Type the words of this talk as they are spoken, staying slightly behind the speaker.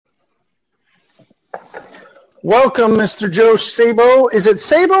Welcome, Mr. Joe Sabo. Is it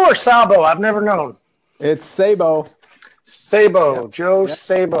Sabo or Sabo? I've never known. It's Sabo. Sabo, Yep. Joe Yep.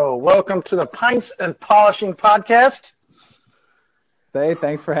 Sabo. Welcome to the Pints and Polishing Podcast. Hey,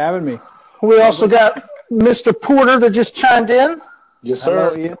 thanks for having me. We also got Mr. Porter that just chimed in. Yes, Hello,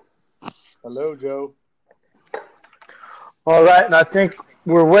 sir. Ian. Hello, Joe. All right, and I think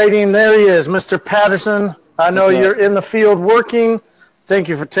we're waiting. There he is, Mr. Patterson. I know What's up? you're in the field working. Thank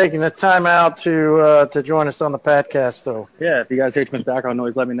you for taking the time out to join us on the podcast, though. Yeah, if you guys hear too much background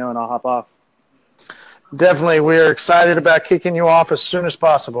noise, let me know and I'll hop off. Definitely, we're excited about kicking you off as soon as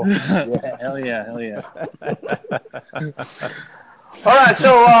possible. Hell yeah, hell yeah. All right,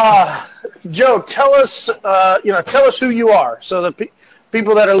 so Joe, tell us who you are. So the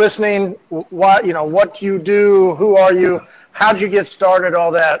people that are listening, what you do, who are you, how'd you get started,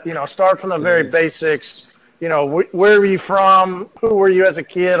 all that. Start from the very basics. Where are you from? Who were you as a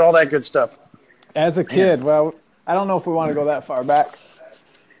kid? All that good stuff. As a kid, well, I don't know if we want to go that far back.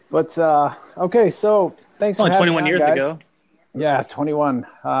 But, okay, so thanks for Only having 21 me on, years guys. ago. Yeah, 21.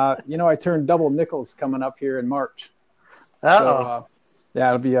 I turned double nickels coming up here in March. Uh-oh. So,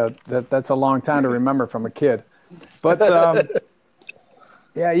 yeah, that's a long time to remember from a kid. But,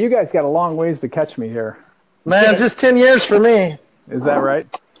 yeah, you guys got a long ways to catch me here. Man, just 10 years for me. Is that right?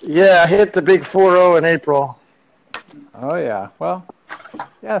 Yeah, I hit the big 4-0 in April. Oh, yeah. Well,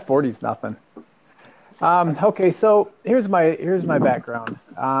 yeah, 40's nothing. Okay, so here's my background.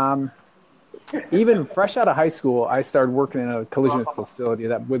 Even fresh out of high school, I started working in a collision facility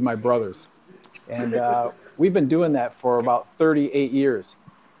with my brothers. And we've been doing that for about 38 years.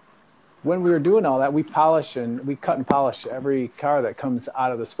 When we were doing all that, we cut and polish every car that comes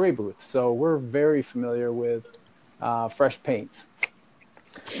out of the spray booth. So we're very familiar with fresh paints.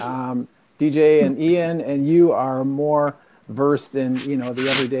 DJ and Ian and you are more versed in, the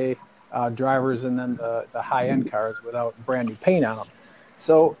everyday drivers and then the high-end cars without brand new paint on them.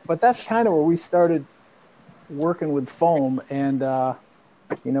 So, but that's kind of where we started working with foam, and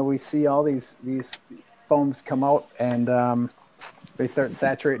we see all these foams come out, and they start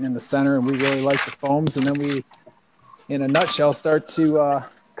saturating in the center, and we really like the foams, and then we, in a nutshell, start to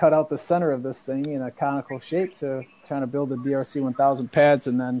cut out the center of this thing in a conical shape to trying to build the DRC 1000 pads,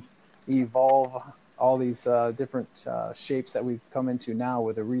 and then evolve all these different shapes that we've come into now.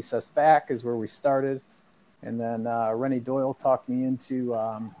 With a recessed back is where we started. And then Rennie Doyle talked me into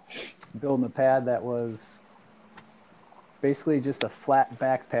building a pad that was basically just a flat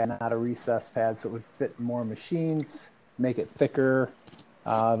back pad, not a recessed pad, so it would fit more machines, make it thicker.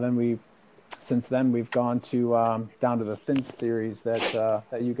 Since then we've gone to down to the thin series that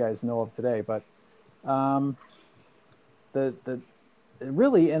you guys know of today. But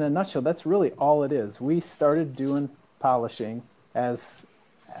really, in a nutshell, that's really all it is. We started doing polishing as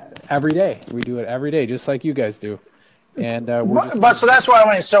every day. We do it every day, just like you guys do. And so that's why I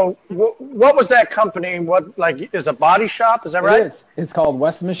went. So what was that company? What is a body shop? Is that right? It is. It's called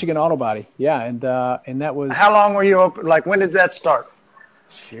West Michigan Auto Body. Yeah, and that was. How long were you open? When did that start?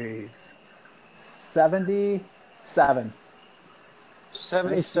 Jeez, 77.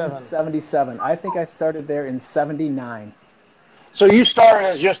 77. 77. I think I started there in 79. So you started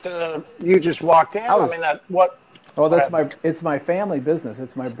as you just walked in? What? Oh, it's my family business.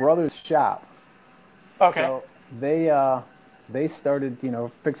 It's my brother's shop. Okay. So they started,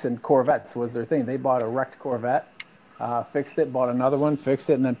 fixing Corvettes was their thing. They bought a wrecked Corvette, fixed it, bought another one, fixed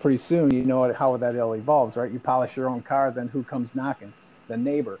it, and then pretty soon, how that all evolves, right? You polish your own car, then who comes knocking? The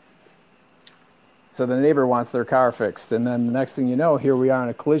neighbor. So the neighbor wants their car fixed, and then the next thing you know, here we are in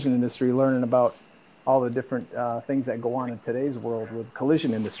a collision industry learning about all the different things that go on in today's world with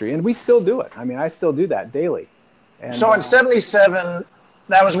collision industry. And we still do it. I still do that daily. And, so in 77,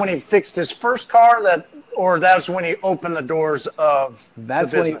 that was when he fixed his first car, or that was when he opened the doors of the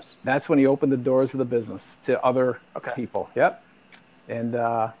business? That's when he opened the doors of the business to other people. Yep. And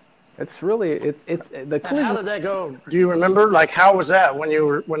it's really, it's the collision. And how did that go? Do you remember? How was that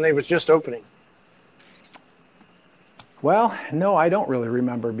when they was just opening? Well, no, I don't really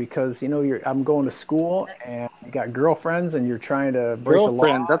remember because, I'm going to school and you got girlfriends and you're trying to break the law.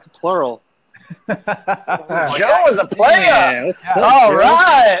 Girlfriend, that's plural. Joe is a player. Yeah, all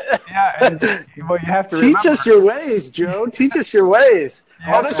right. Yeah, and, you have to teach us your ways, Joe. Teach us your ways.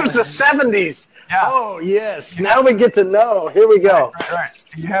 Yeah, this was the 70s. Yeah. Oh, yes. Yeah. Now we get to know. Here we go. Right.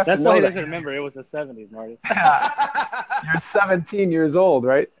 That's why he doesn't remember. It was the 70s, Marty. You're 17 years old,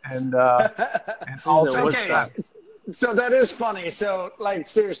 right? And all okay. So that is funny. So,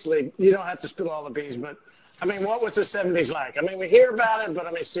 seriously, you don't have to spill all the beans, but what was the 70s like? We hear about it,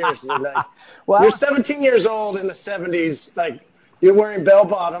 but seriously, well, you're 17 years old in the 70s, you're wearing bell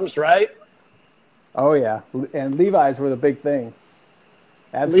bottoms, right? Oh yeah, and Levi's were the big thing.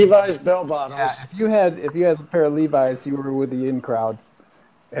 Absolutely. Levi's bell bottoms. Yeah, if you had a pair of Levi's, you were with the in crowd.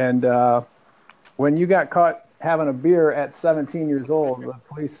 And when you got caught having a beer at 17 years old, the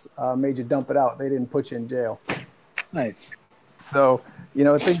police made you dump it out. They didn't put you in jail. Nice. So,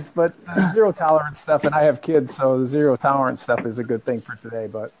 things, but the zero tolerance stuff, and I have kids, so the zero tolerance stuff is a good thing for today.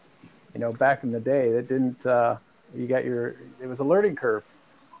 But, back in the day, it didn't, it was a learning curve.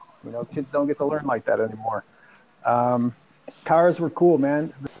 Kids don't get to learn like that anymore. Cars were cool,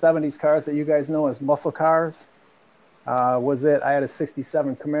 man. The 70s cars that you guys know as muscle cars was it. I had a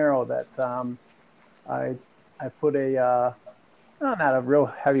 67 Camaro that I put not a real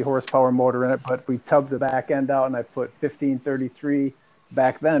heavy horsepower motor in it, but we tubbed the back end out and I put 1533.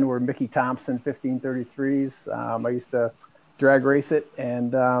 Back then were Mickey Thompson 1533s. I used to drag race it,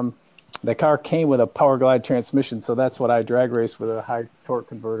 and the car came with a Power Glide transmission, so that's what I drag raced with, a high torque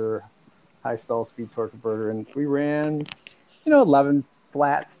converter, high stall speed torque converter, and we ran 11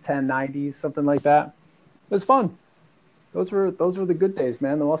 flats, 1090s, something like that. It was fun. Those were the good days,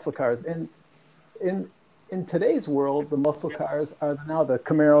 man. The muscle cars. And in today's world, the muscle cars are now the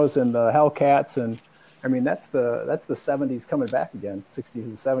Camaros and the Hellcats, and I mean that's the 70s coming back again, 60s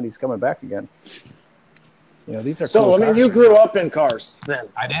and 70s coming back again. These are so. Cool I mean, cars. you grew up in cars then.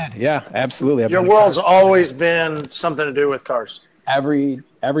 I did. Yeah, absolutely. Your world's always been something to do with cars. Every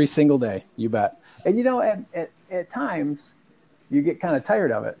single day, you bet. And at times, you get kind of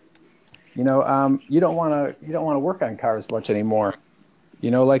tired of it. You don't want to work on cars much anymore.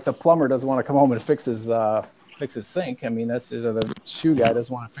 Like the plumber doesn't want to come home and fix his sink. I mean, or the shoe guy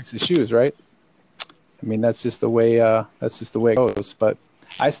doesn't want to fix his shoes, right? I mean, that's just the way it goes. But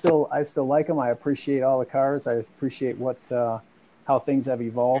I still like them. I appreciate all the cars. I appreciate how things have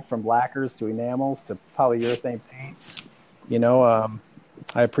evolved from lacquers to enamels to polyurethane paints.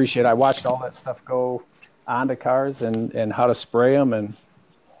 I appreciate. I watched all that stuff go onto cars and how to spray them, and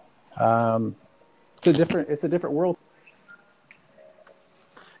it's a different world.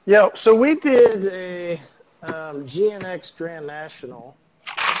 Yeah, so we did a GNX Grand National.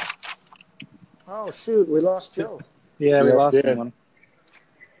 Oh shoot, we lost Joe. Yeah, we lost someone.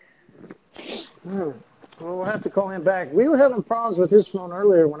 Well, we'll have to call him back. We were having problems with his phone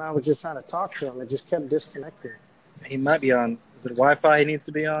earlier when I was just trying to talk to him. It just kept disconnecting. He might be on. Is it Wi-Fi he needs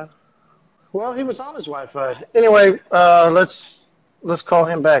to be on? Well, he was on his Wi-Fi. Anyway, let's call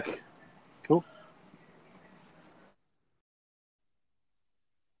him back. Cool.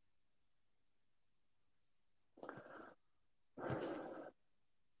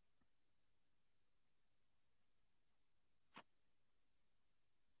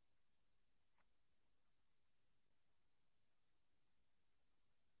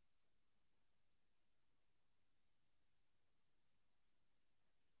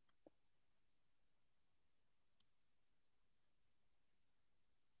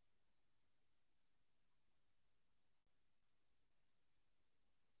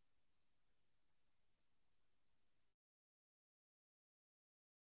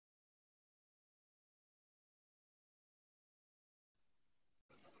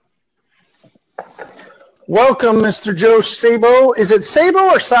 Welcome, Mr. Joe Sabo. Is it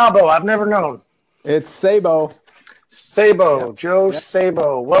Sabo or Sabo? I've never known. It's Sabo. Sabo, Yep. Joe Yep.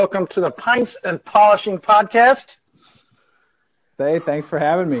 Sabo. Welcome to the Pints and Polishing Podcast. Hey, thanks for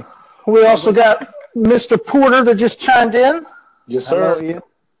having me. We also got Mr. Porter that just chimed in. Yes, Hello, sir. Ian.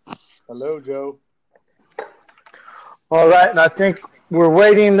 Hello, Joe. All right, and I think we're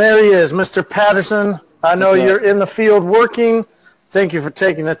waiting. There he is, Mr. Patterson. I know What's up? you're in the field working. Thank you for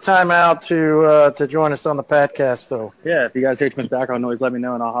taking the time out to join us on the podcast, though. Yeah, if you guys hear too much background noise, let me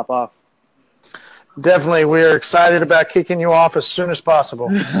know and I'll hop off. Definitely, we're excited about kicking you off as soon as possible.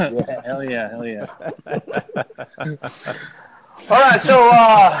 Hell yeah. All right, so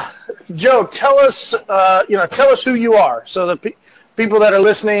Joe, tell us who you are, so the people that are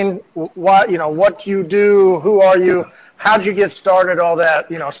listening, what you do, who are you, how'd you get started, all that.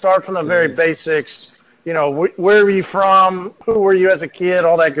 Start from the very basics. Where were you from, who were you as a kid,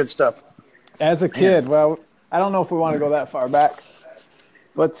 all that good stuff. As a kid, well, I don't know if we want to go that far back,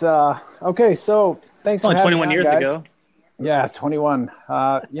 but okay. So thanks It's only for having 21 me on, years guys. ago. Yeah, 21.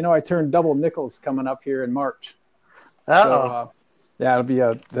 I turned double nickels coming up here in March. Uh-oh. So, yeah, it'll be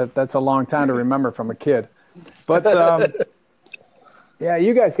that's a long time to remember from a kid. But yeah,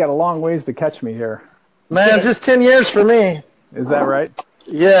 you guys got a long ways to catch me here. Man, just 10 years for me. Is that right?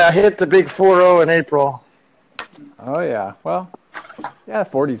 Yeah, I hit the big 4-0 in April. Oh yeah. Well, yeah,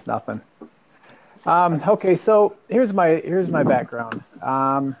 40's nothing. Okay, so here's my background.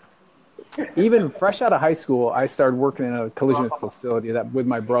 Even fresh out of high school, I started working in a collision facility with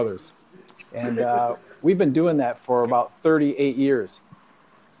my brothers. And we've been doing that for about 38 years.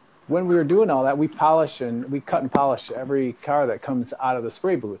 When we were doing all that, we cut and polish every car that comes out of the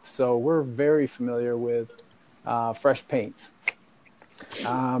spray booth. So we're very familiar with fresh paints.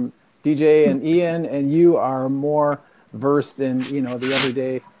 DJ and Ian and you are more versed in, the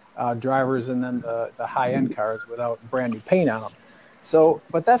everyday drivers and then the high-end cars without brand new paint on them. So,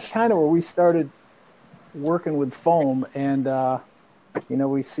 but that's kind of where we started working with foam, and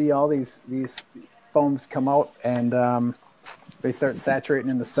we see all these foams come out, and they start saturating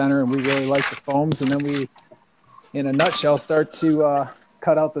in the center, and we really like the foams, and then we, in a nutshell, start to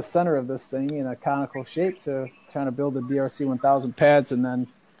cut out the center of this thing in a conical shape to trying to build the DRC 1000 pads, and then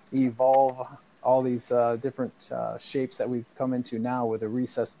evolve all these different shapes that we've come into now. With a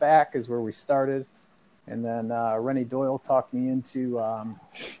recessed back is where we started, and then Rennie Doyle talked me into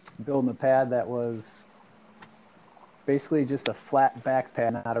building a pad that was basically just a flat back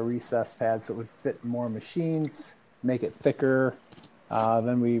pad, not a recessed pad, so it would fit more machines, make it thicker.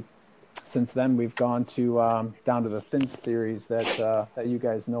 Since then we've gone to down to the thin series that you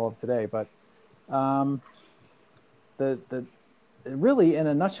guys know of today. But really, in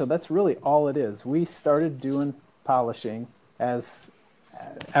a nutshell, that's really all it is. We started doing polishing as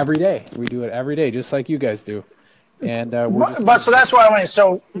every day. We do it every day, just like you guys do. And so that's why I went.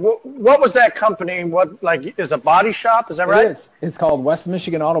 So what was that company? What, like, is a body shop? Is that right? It is. It's called West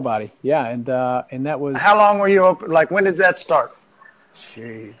Michigan Auto Body. Yeah, and that was. How long were you open? Like, when did that start?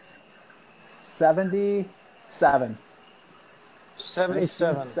 Jeez, 77.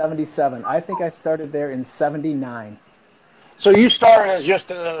 77. I think I started there in 79. So you started as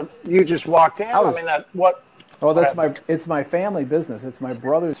you just walked in? What? Oh, it's my family business. It's my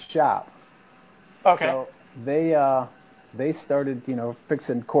brother's shop. Okay. So they started,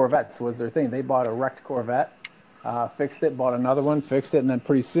 fixing Corvettes was their thing. They bought a wrecked Corvette, fixed it, bought another one, fixed it, and then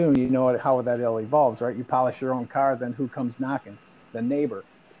pretty soon, how that all evolves, right? You polish your own car, then who comes knocking? The neighbor.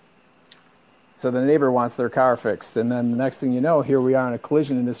 So the neighbor wants their car fixed, and then the next thing you know, here we are in a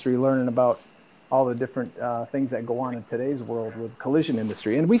collision industry learning about all the different things that go on in today's world with collision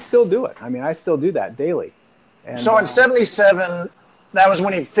industry, and we still do it. I mean, I still do that daily. And, so in 77, that was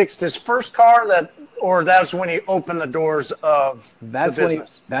when he fixed his first car, or that was when he opened the doors of the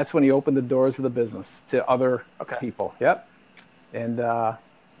business? That's when he opened the doors of the business to other people. Yep. And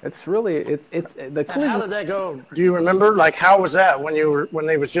it's really it's the collision. And how did that go? Do you remember? Like, how was that when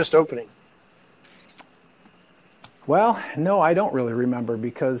they was just opening? Well, no, I don't really remember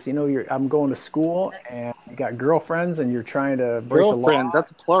because I'm going to school and you got girlfriends and you're trying to break the law. Girlfriend,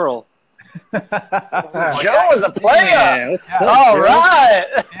 that's plural. Joe is a player. Yeah, all right.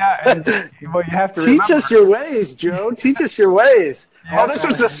 Yeah, and, you have to teach us your ways, Joe. Teach us your ways. Yeah, this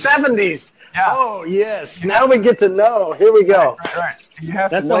was the 70s. Yeah. Oh yes. Now we get to know. Here we go. Right. You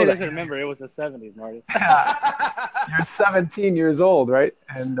have That's to know why he that. doesn't remember. It was the 70s, Marty. You're 17 years old, right?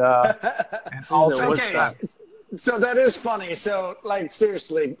 And also, okay. So that is funny. So, like,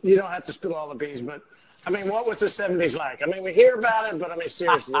 seriously, you don't have to spill all the beans, but I mean, what was the 70s like? I mean, we hear about it, but I mean,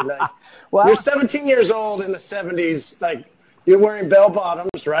 seriously, like, well, you're 17 years old in the 70s, like, you're wearing bell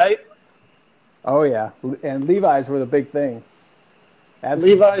bottoms, right? Oh yeah, and Levi's were the big thing.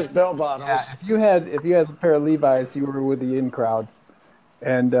 Absolutely. Levi's bell bottoms. Yeah, if you had a pair of Levi's, you were with the in crowd.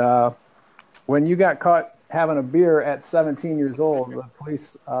 And when you got caught having a beer at 17 years old, the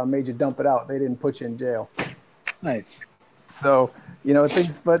police made you dump it out. They didn't put you in jail. Nice. So,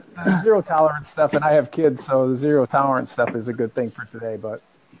 things, but the zero tolerance stuff, and I have kids, so the zero tolerance stuff is a good thing for today. But,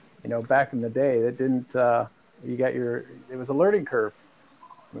 back in the day, it didn't, it was a learning curve.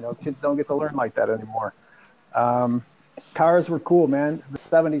 Kids don't get to learn like that anymore. Cars were cool, man. The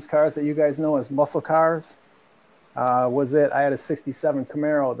 70s cars that you guys know as muscle cars was it. I had a 67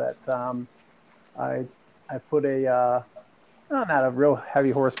 Camaro that I put not a real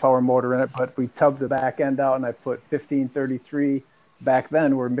heavy horsepower motor in it, but we tubbed the back end out and I put 1533 back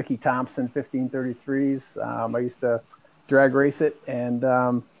then were Mickey Thompson 1533s. I used to drag race it, and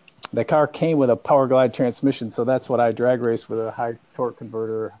the car came with a Power Glide transmission, so that's what I drag raced with a high torque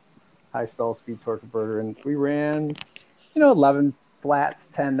converter, high stall speed torque converter, and we ran 11 flats,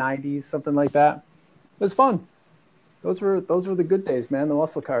 1090s, something like that. It was fun. Those were the good days, man, the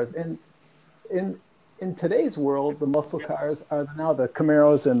muscle cars. And in today's world, the muscle cars are now the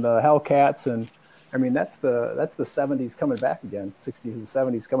Camaros and the Hellcats, and I mean that's the 70s coming back again, 60s and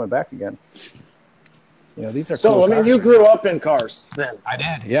 70s coming back again. These are so. Cool I mean, cars. you grew up in cars then. I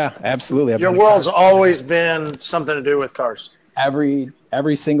did, yeah, absolutely. Your world's always been something to do with cars. Every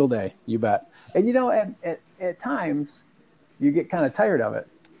single day, you bet. And at times, you get kind of tired of it.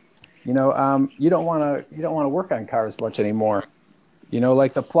 You don't want to work on cars much anymore.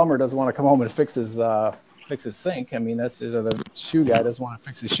 Like the plumber doesn't want to come home and fix his sink. I mean, or the shoe guy doesn't want to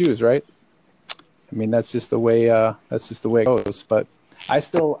fix his shoes, right? I mean, that's just the way it goes. But I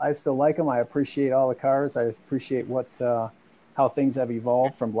still like them. I appreciate all the cars. I appreciate how things have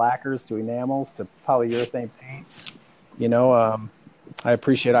evolved from lacquers to enamels to polyurethane paints.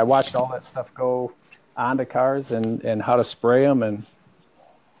 I watched all that stuff go onto cars and how to spray them, and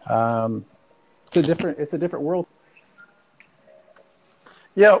it's a different world.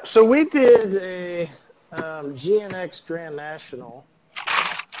 Yeah, so we did a GNX Grand National.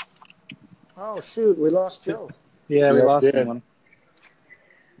 Oh shoot, we lost Joe. Yeah, we lost someone.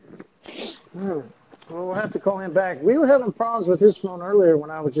 Well, we'll have to call him back. We were having problems with his phone earlier when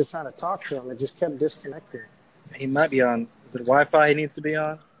I was just trying to talk to him. It just kept disconnecting. He might be on. Is it Wi-Fi he needs to be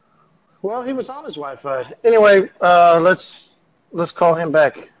on? Well, he was on his Wi-Fi. Anyway, let's call him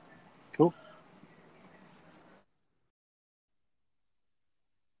back. Cool.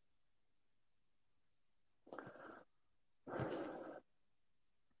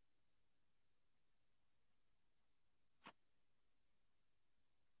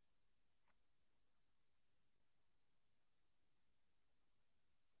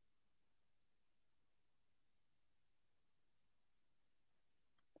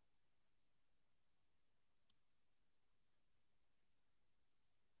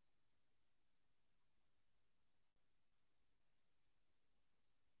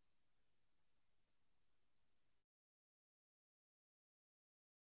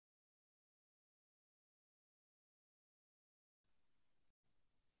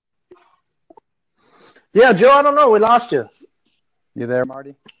 Yeah, Joe, I don't know. We lost you. You there,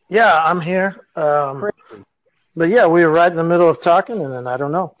 Marty? Yeah, I'm here. But yeah, we were right in the middle of talking, and then I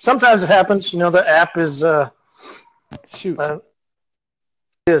don't know. Sometimes it happens. The app is shoot.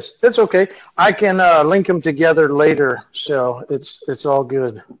 It's okay. I can link them together later, so it's all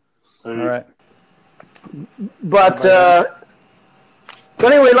good. All right. But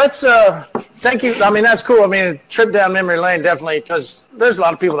anyway, let's thank you. I mean, that's cool. I mean, a trip down memory lane, definitely, because there's a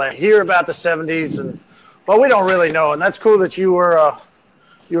lot of people that hear about the 70s, but we don't really know. And that's cool that you were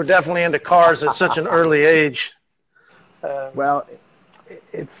definitely into cars at such an early age. Well,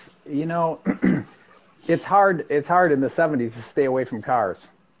 it's it's hard in the 70s to stay away from cars,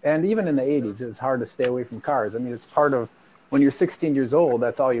 and even in the 80s, it's hard to stay away from cars. I mean, it's part of when you're 16 years old.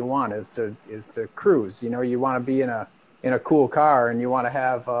 That's all you want is to cruise. You want to be in a cool car, and you want to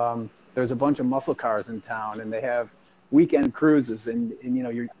have. There's a bunch of muscle cars in town, and they have weekend cruises, and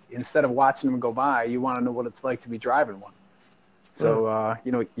you're instead of watching them go by, you want to know what it's like to be driving one. So,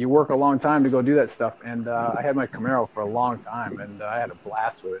 you work a long time to go do that stuff. And I had my Camaro for a long time, and I had a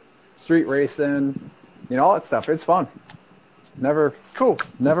blast with it. Street racing, all that stuff. It's fun. Never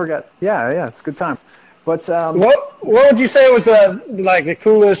got, yeah, it's a good time. But what would you say was the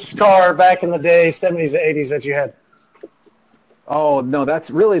coolest car back in the day, 70s and 80s that you had? Oh, no, that's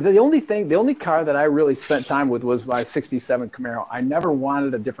really the only car that I really spent time with was my 67 Camaro. I never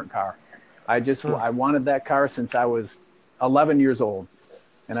wanted a different car. I wanted that car since I was 11 years old,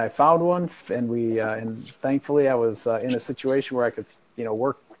 and I found one, and and thankfully I was in a situation where I could,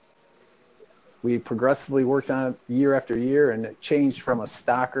 work. We progressively worked on it year after year, and it changed from a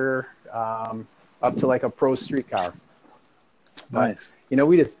stocker up to like a pro street car. Nice.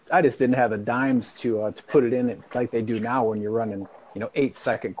 But, I just didn't have the dimes to put it in it like they do now when you're running,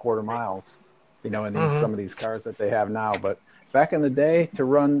 8-second quarter miles, in some of these cars that they have now. But back in the day, to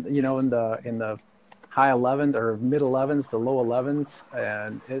run, in the high 11s or mid 11s to low 11s,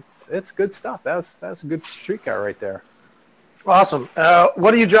 and it's good stuff. That's a good street car right there. Awesome.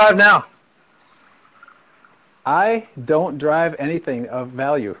 What do you drive now? I don't drive anything of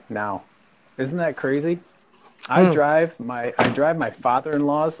value now. Isn't that crazy? I drive my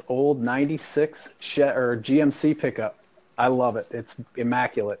father-in-law's old '96 GMC pickup. I love it. It's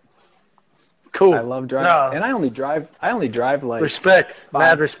immaculate. Cool. I love driving, and I only drive like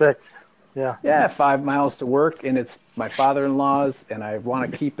mad respect. Yeah, 5 miles to work, and it's my father-in-law's, and I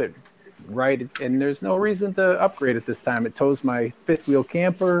want to keep it right. And there's no reason to upgrade it this time. It tows my fifth-wheel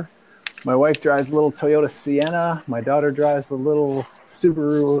camper. My wife drives a little Toyota Sienna. My daughter drives the little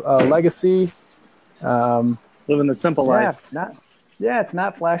Subaru Legacy. Living the simple life. It's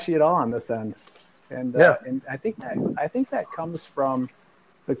not flashy at all on this end, and I think that comes from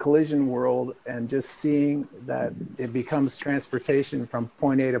the collision world and just seeing that it becomes transportation from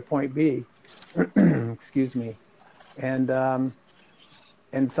point A to point B. Excuse me, and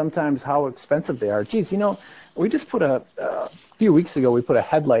sometimes how expensive they are. Geez, we just put a few weeks ago we put a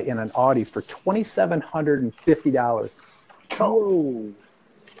headlight in an Audi for $2,750. Oh,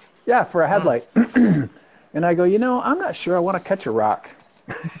 yeah, for a headlight. And I go, I'm not sure I want to catch a rock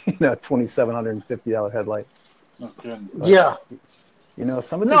in a $2,750 headlight. Okay. But, Yeah.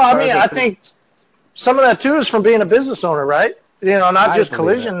 Some of No, these I cars mean, are I pretty- think some of that too is from being a business owner, right? Not I just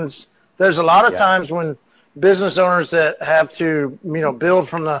believe it. collisions. There's a lot of Yeah. times when business owners that have to, build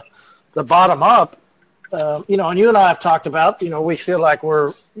from the bottom up, and you and I have talked about, we feel like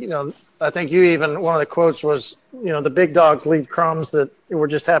we're, I think you even, one of the quotes was, the big dogs leave crumbs that we're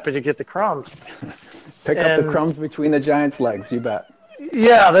just happy to get the crumbs. pick up the crumbs between the giant's legs. You bet.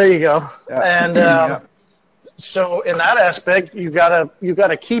 Yeah, there you go. Yeah. And Yeah. so in that aspect, you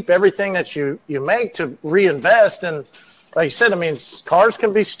gotta keep everything that you make to reinvest. And like you said, I mean, cars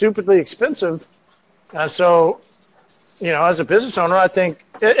can be stupidly expensive. And so, as a business owner, I think,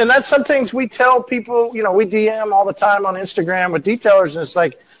 and that's some things we tell people, we DM all the time on Instagram with detailers. And it's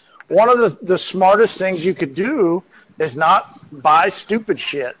like, one of the smartest things you could do is not buy stupid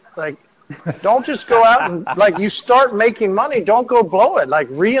shit. Like, don't just go out and, like, you start making money, don't go blow it. Like,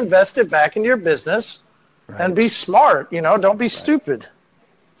 reinvest it back into your business and be smart, don't be stupid.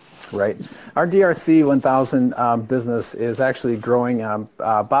 Right. Our DRC 1000 business is actually growing.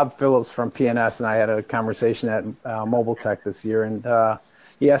 Bob Phillips from PNS and I had a conversation at Mobile Tech this year, and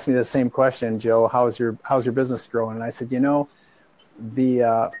he asked me the same question, Joe, how's your business growing? And I said,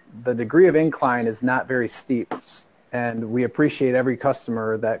 the degree of incline is not very steep, and we appreciate every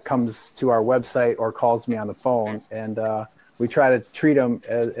customer that comes to our website or calls me on the phone, and we try to treat them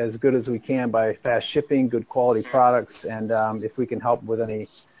as good as we can by fast shipping, good quality products, and if we can help with any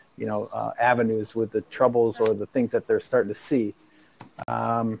avenues with the troubles or the things that they're starting to see.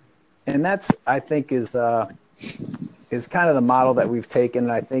 And that's, I think, is kind of the model that we've taken.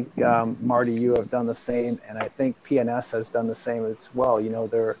 And I think, Marty, you have done the same. And I think PNS has done the same as well.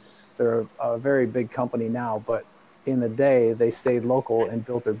 They're a very big company now, but in the day they stayed local and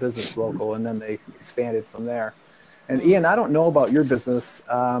built their business local, and then they expanded from there. And Ian, I don't know about your business,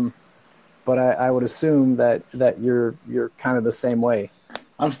 but I would assume that you're kind of the same way.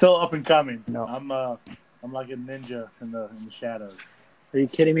 I'm still up and coming. No. I'm like a ninja in the shadows. Are you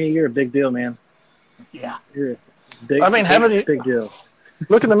kidding me? You're a big deal, man. Yeah. You're a big. I mean, big deal.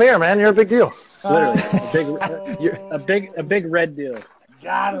 Look in the mirror, man. You're a big deal. Literally, a big red deal.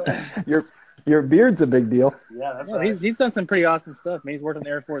 Got it. Your beard's a big deal. Yeah, that's Well, right. he's done some pretty awesome stuff. I mean, he's worked on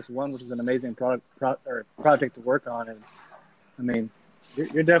Air Force One, which is an amazing project to work on. And I mean,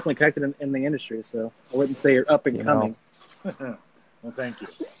 you're definitely connected in the industry. So I wouldn't say you're up and coming. Well, thank you.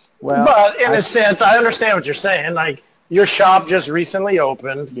 Well, But in a sense, I understand what you're saying. Like, your shop just recently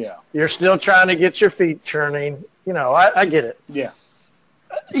opened. Yeah. You're still trying to get your feet churning. I get it. Yeah.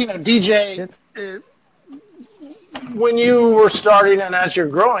 DJ, when you were starting and as you're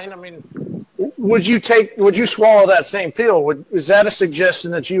growing, I mean, would you swallow that same pill? Is that a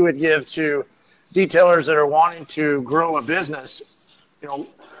suggestion that you would give to detailers that are wanting to grow a business? When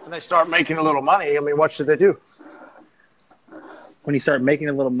they start making a little money, I mean, what should they do? When you start making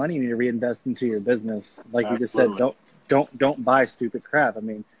a little money, you need to reinvest into your business. Like you just Absolutely. said, don't buy stupid crap. I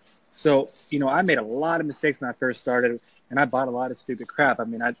mean, so I made a lot of mistakes when I first started, and I bought a lot of stupid crap. I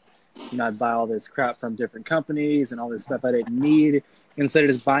mean, I'd buy all this crap from different companies and all this stuff I didn't need, instead of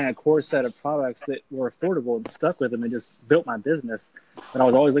just buying a core set of products that were affordable and stuck with them and just built my business. But I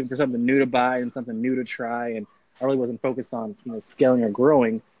was always looking for something new to buy and something new to try, and I really wasn't focused on scaling or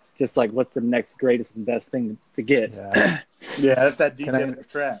growing. Just like, what's the next greatest and best thing to get? Yeah, that's that Can I-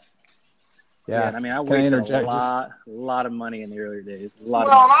 DJ trap. yeah. And I mean, I Can I wasted a interject? lot of money in the earlier days. Well,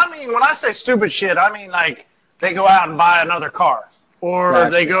 I mean, when I say stupid shit, I mean, like, they go out and buy another car, or Gotcha.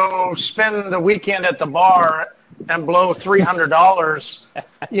 they go spend the weekend at the bar and blow $300,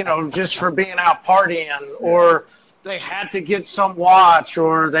 just for being out partying, or they had to get some watch,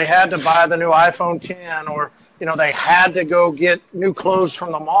 or they had to buy the new iPhone 10, or they had to go get new clothes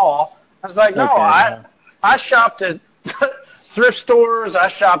from the mall. I was like, no, Okay, I shopped at thrift stores. I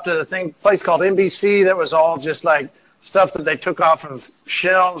shopped at a place called NBC that was all just like stuff that they took off of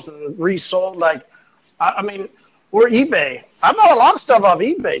shelves and resold. Like, I mean, or eBay. I bought a lot of stuff off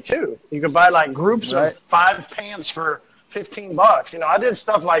eBay too. You could buy like groups of 5 pants for $15. I did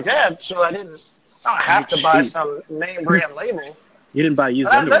stuff like that, so I don't have to buy some name brand label. You didn't buy used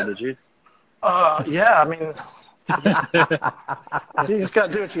underwear, did you? Yeah, I mean, you just got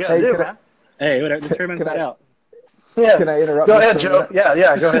to do what you got to do, man. Hey, whatever. The term inside out. Yeah. Can I interrupt? Go you ahead, for a Joe. minute?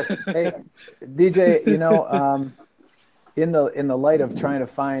 Yeah, go ahead. Hey, DJ, in the light of trying to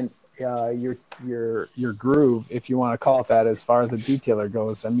find your groove, if you want to call it that, as far as the detailer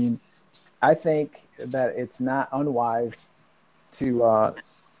goes, I mean, I think that it's not unwise to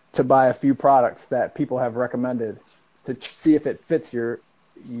buy a few products that people have recommended to see if it fits your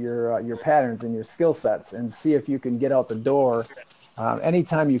your patterns and your skill sets, and see if you can get out the door.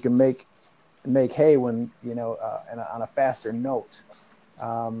 Anytime you can make hay when on a faster note.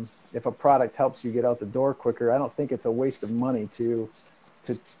 If a product helps you get out the door quicker, I don't think it's a waste of money to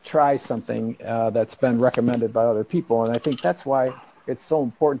try something that's been recommended by other people. And I think that's why it's so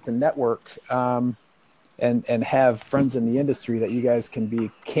important to network and have friends in the industry that you guys can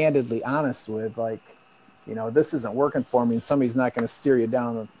be candidly honest with. Like, this isn't working for me, and somebody's not going to steer you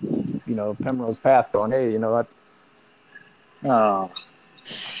down, Penrose path going, hey, you know what? Oh,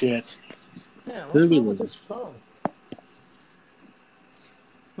 shit. Yeah, what's wrong with this phone?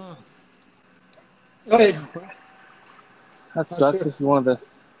 Okay. That sucks. This is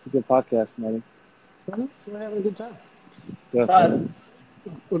it's a good podcast, Matty. We're having a good time. Yeah.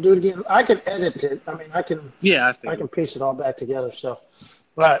 We'll do it again. I can edit it. I mean, I can piece it all back together. So, all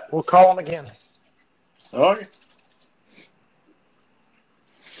right, we'll call them again. Okay.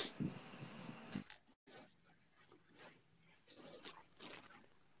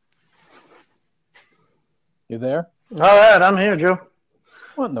 You there? All right, I'm here, Joe.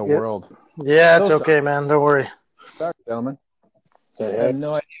 What in the world? Yeah, it's So okay, man. Don't worry. Sorry, gentlemen. I have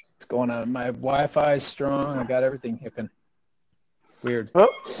no idea what's going on. My Wi-Fi is strong. I got everything hipping. Weird. Well,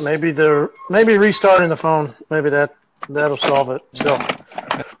 maybe restarting the phone. Maybe that'll solve it. So,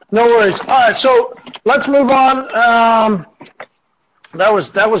 no worries. All right, so let's move on. That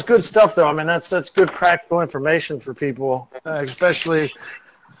was good stuff, though. I mean, that's good practical information for people, especially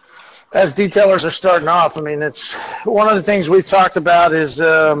as detailers are starting off. I mean, it's one of the things we've talked about is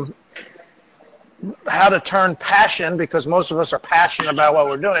how to turn passion, because most of us are passionate about what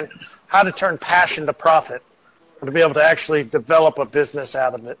we're doing, how to turn passion to profit, to be able to actually develop a business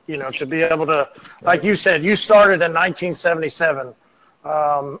out of it, to be able to, like you said, you started in 1977,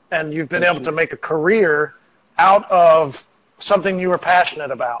 and you've been able to make a career out of something you were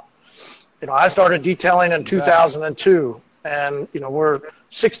passionate about. I started detailing in 2002, and, we're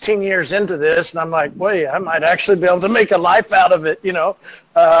 16 years into this, and I'm like, wait, I might actually be able to make a life out of it,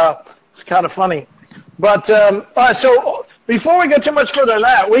 It's kind of funny. But, all right, so before we get too much further than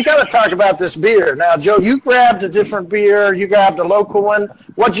that, we got to talk about this beer. Now, Joe, you grabbed a different beer. You grabbed a local one.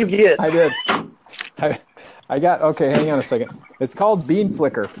 What'd you get? I did. I got, okay, hang on a second. It's called Bean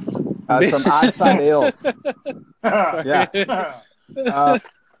Flicker. It's from Oddside Ales. Yeah.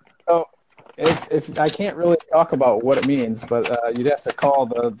 So if I can't really talk about what it means, but you'd have to call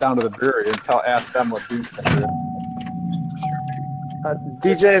down to the brewery and ask them what Bean Flicker is.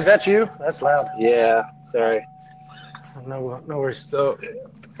 DJ, is that you? That's loud. Yeah, sorry. No worries. So,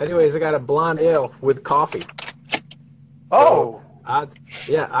 anyways, I got a blonde ale with coffee. Oh, so,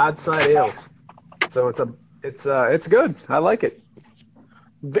 Oddside Ales. So it's good. I like it.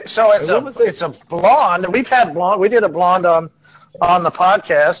 So it's a blonde. We've had blonde. We did a blonde on the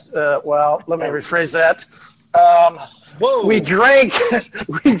podcast. Well, let me rephrase that. Whoa. We drank a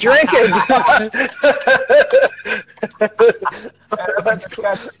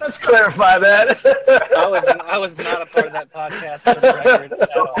let's clarify that. I was not a part of that podcast for the record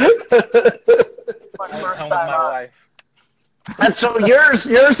at all. I was home with my wife. And so yours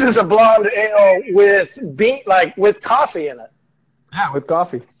is a blonde ale with with coffee in it. Yeah, with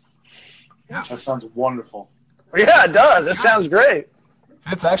coffee. Yeah. That sounds wonderful. Yeah, it does. It sounds great.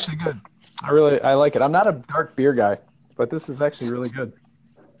 It's actually good. I like it. I'm not a dark beer guy, but this is actually really good.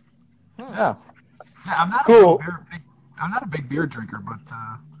 Yeah. I'm not cool. I'm not a big beer drinker, but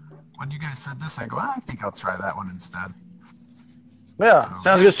when you guys said this, I go, I think I'll try that one instead. Yeah,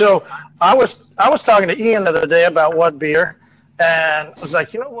 sounds good. So I was talking to Ian the other day about what beer, and I was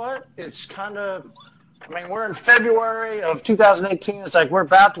like, you know what? It's kind of, we're in February of 2018. It's like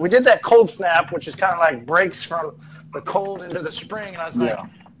we did that cold snap, which is kind of like breaks from the cold into the spring. And I was like,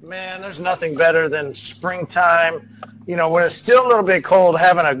 man, there's nothing better than springtime, when it's still a little bit cold,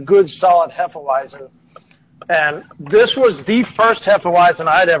 having a good solid Hefeweizen. And this was the first Hefeweizen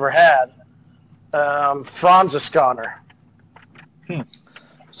I'd ever had, Franziskaner.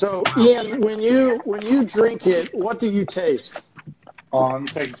 So, Ian, when you drink it, what do you taste? Let me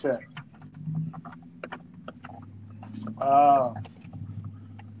take a sip. Oh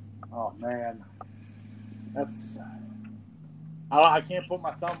man, that's. I can't put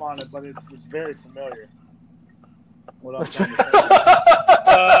my thumb on it, but it's very familiar. What else? All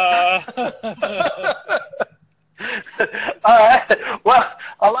right. Well,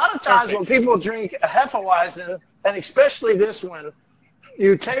 a lot of times when people drink a Hefeweizen, and especially this one,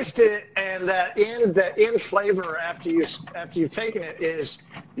 you taste it, and that end flavor after you've taken it is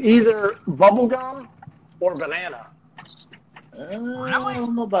either bubblegum or banana. I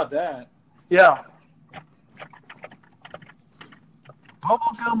don't know about that. Yeah.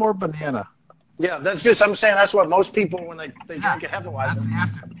 bubble gum or banana? Yeah, that's just, I'm saying that's what most people, when they drink a That's Hefeweizen, the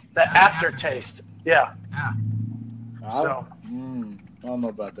after. the That's the aftertaste. Yeah. Yeah. So, I don't know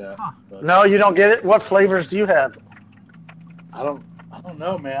about that. Huh. But no, you don't get it? What flavors do you have? I don't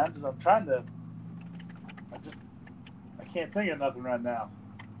know, man. I'm trying to. I can't think of nothing right now.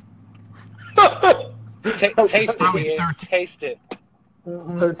 Taste Probably it. 13. Taste it.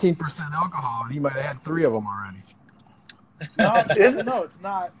 13% alcohol, and you might have had 3 of them already. No, Is it? no, it's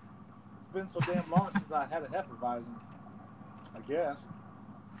not. It's been so damn long since I had a Hefeweizen. I guess.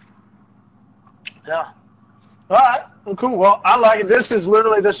 Yeah. All right. Well, cool. Well, I like it. This is one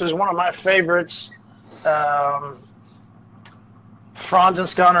of my favorites. Franz and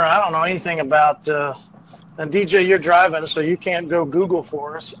Skunner. I don't know anything about. And DJ, you're driving, so you can't go Google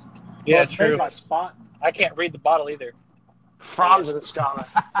for us. Yeah, it's true. made by Spaten. I can't read the bottle either. Franz and Skunner.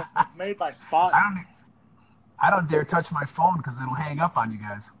 It's made by Spaten. I don't dare touch my phone because it'll hang up on you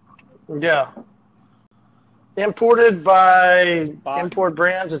guys. Yeah. Imported by Spaten. Import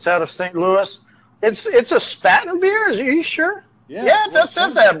Brands. It's out of St. Louis. It's a Spaten beer. Are you sure? Yeah, it just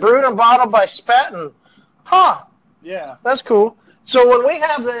says that. Brewed and bottled by Spaten. Huh. Yeah. That's cool. So when we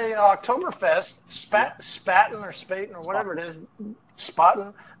have the Oktoberfest, Spaten or Spaten or whatever it is,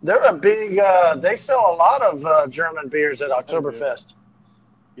 Spaten, they're a big. They sell a lot of German beers at Oktoberfest.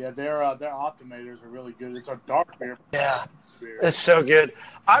 Yeah, their Optimators are really good. It's a dark beer. Yeah, it's so good.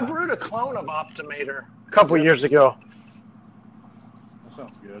 I brewed a clone of Optimator a couple years ago. That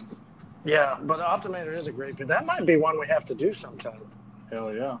sounds good. Yeah, but Optimator is a great beer. That might be one we have to do sometime.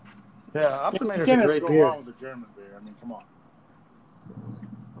 Hell yeah. Yeah, Optimator's You a can't great go beer. wrong with a German beer. I mean, come on.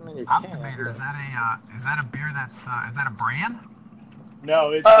 I mean, you Optimator, can. is that a beer that's is that a brand?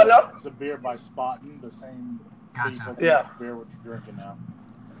 No, it's No. it's a beer by Spaten, the same Gotcha. people Yeah. beer what you're drinking now.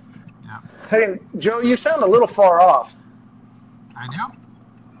 Yeah. Hey, Joe, you sound a little far off. I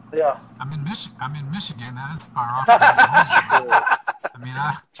do. Yeah. I'm in Michigan. That is far off. I mean,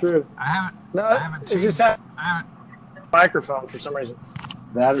 True. I haven't No, haven't it changed. just had I haven't. a microphone for some reason.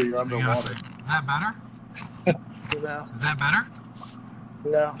 That or you're I was gonna say, underwater. is that better? No. Is that better?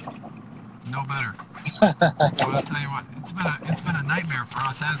 No. No better. Well, I'll tell you what. It's been a nightmare for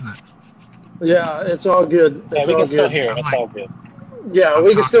us, hasn't it? Yeah, it's all good. Yeah, It's we all can still good. hear it. It's all good. Yeah,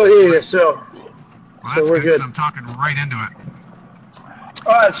 we can still hear you. So, Well, So that's we're good 'cause good. I'm talking right into it.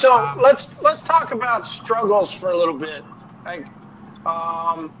 all right. So let's talk about struggles for a little bit. Like,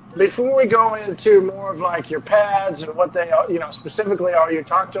 before we go into more of like your pads and what they are, specifically are, you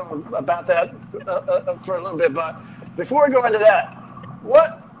talked to them about that for a little bit. But before we go into that,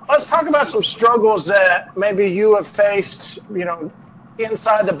 let's talk about some struggles that maybe you have faced,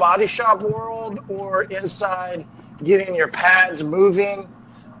 inside the body shop world or inside getting your pads moving,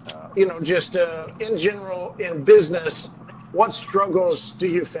 just in general in business. What struggles do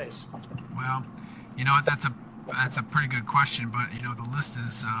you face? Well, you know what? That's a pretty good question, but the list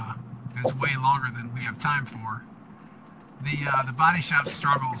is way longer than we have time for. The body shop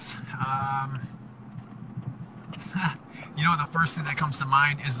struggles. The first thing that comes to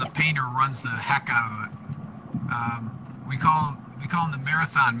mind is the painter runs the heck out of it. We call him the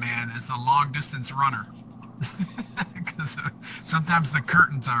marathon man, as the long distance runner, because sometimes the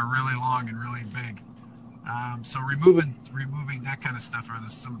curtains are really long and really big. So removing that kind of stuff are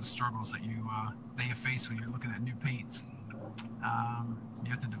some of the struggles that you face when you're looking at new paints. You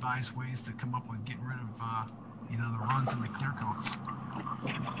have to devise ways to come up with getting rid of the runs and the clear coats.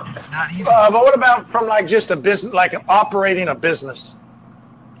 It's not easy. But what about from like just a business, like operating a business?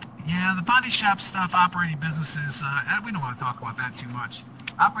 Yeah, the body shop stuff, operating businesses, we don't want to talk about that too much.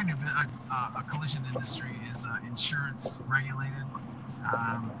 Operating a collision industry is insurance regulated.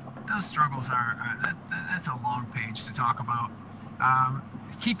 Those struggles that's a long page to talk about.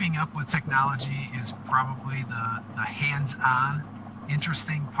 Keeping up with technology is probably the hands-on,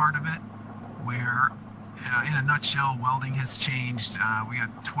 interesting part of it, where in a nutshell, welding has changed. We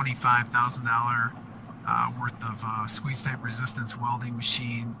got $25,000 worth of squeeze type resistance welding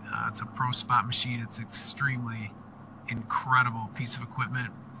machine. It's a Pro Spot machine. It's extremely incredible piece of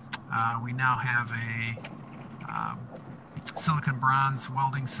equipment. We now have a silicon bronze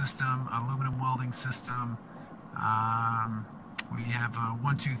welding system, aluminum welding system. We have a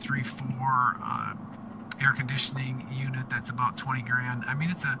 1, 2, 3, 4 air conditioning unit that's about 20 grand. I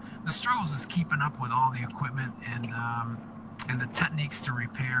mean, the struggles is keeping up with all the equipment and the techniques to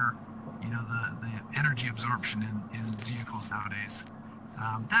repair, the energy absorption in vehicles nowadays.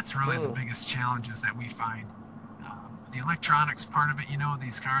 That's really the biggest challenges that we find. The electronics part of it,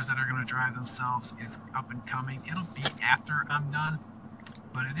 these cars that are going to drive themselves is up and coming. It'll be after I'm done,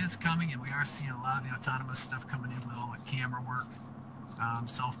 but it is coming, and we are seeing a lot of the autonomous stuff coming in with all the camera work.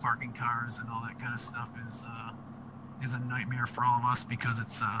 self-parking cars and all that kind of stuff is a nightmare for all of us because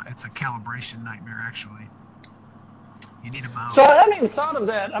it's a calibration nightmare actually. You need about. So I hadn't even thought of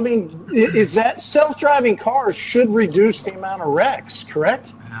that. I mean, is that self-driving cars should reduce the amount of wrecks,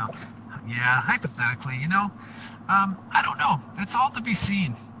 correct? Yeah, hypothetically, I don't know. It's all to be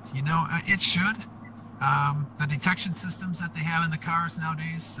seen. It should. The detection systems that they have in the cars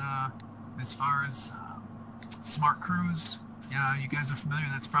nowadays, as far as smart cruise, yeah, you guys are familiar.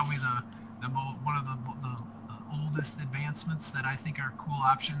 That's probably one of the oldest advancements that I think are cool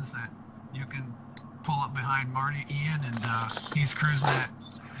options that you can pull up behind Ian, and he's cruising at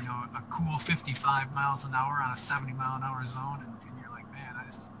a cool 55 miles an hour on a 70 mile an hour zone, and you're like, man,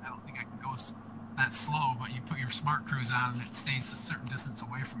 I don't think I can go that slow. But you put your smart cruise on, and it stays a certain distance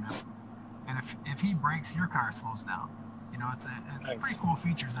away from him. And if he brakes, your car slows down. It's nice. Pretty cool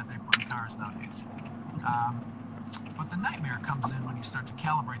features that they put in cars nowadays. But the nightmare comes in when you start to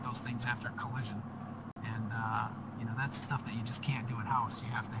calibrate those things after a collision. And, that's stuff that you just can't do in-house. You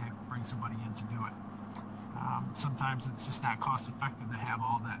have to bring somebody in to do it. Sometimes it's just not cost-effective to have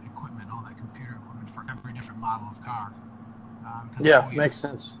all that equipment, all that computer equipment for every different model of car. Yeah, OEMs, makes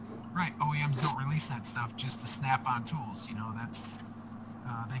sense. Right. OEMs don't release that stuff just to snap on tools. That's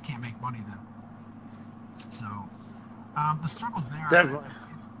they can't make money then. So the struggles there. Definitely.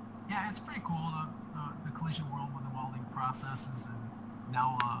 It's pretty cool. The collision world with the welding processes and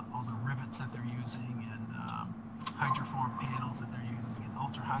now all the rivets that they're using and hydroform panels that they're using and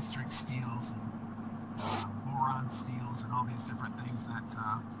ultra high strength steels and boron steels and all these different things that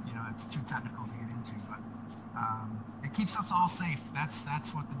it's too technical to get into, but it keeps us all safe.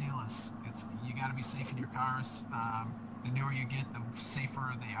 That's what the deal is. You got to be safe in your cars. The newer you get, the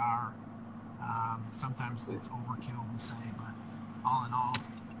safer they are. Sometimes it's overkill, we say, but all in all,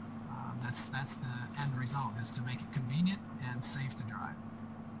 that's the end result, is to make it convenient and safe to drive.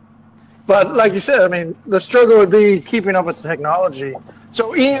 But like you said, I mean, the struggle would be keeping up with the technology.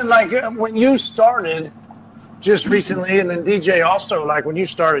 So Ian, like when you started just recently, and then DJ also, like when you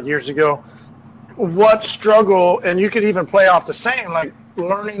started years ago, what struggle, and you could even play off the same, like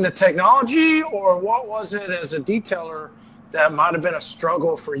learning the technology, or what was it as a detailer that might have been a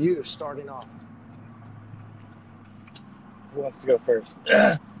struggle for you starting off? Who wants to go first?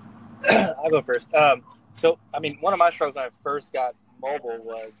 I'll go first. So, I mean, one of my struggles when I first got mobile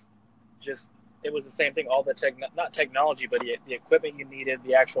was just, it was the same thing, all the not technology, but the equipment you needed,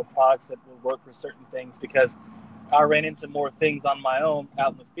 the actual products that would work for certain things, because I ran into more things on my own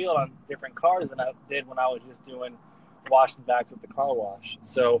out in the field on different cars than I did when I was just doing wash and vacs at the car wash.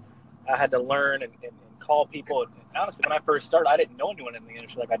 So I had to learn and call people. And honestly, when I first started, I didn't know anyone in the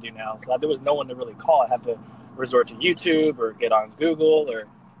industry like I do now. So there was no one to really call. I had to resort to YouTube or get on Google or,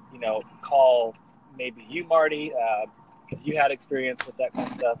 call maybe you, Marty, because you had experience with that kind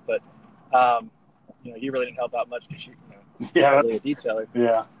of stuff. But, you really didn't help out much because you're really a detailer.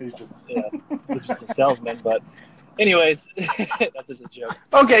 Yeah, he's just a salesman. But anyways, that's just a joke.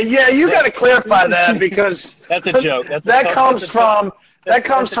 Okay, yeah, you got to clarify that because that's a joke. That comes from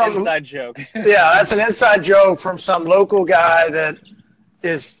an inside joke. Yeah, that's an inside joke from some local guy that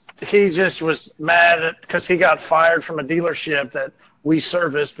he just was mad because he got fired from a dealership that we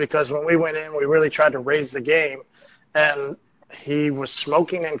serviced, because when we went in, we really tried to raise the game, and he was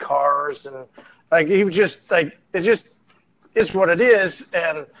smoking in cars, and like he was just like, it just is what it is,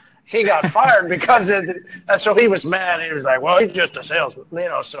 and he got fired because of it. And so he was mad. He was like, well, he's just a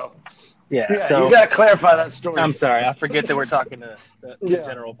salesman, so. Yeah, so you got to clarify that story. I'm sorry. I forget that we're talking to the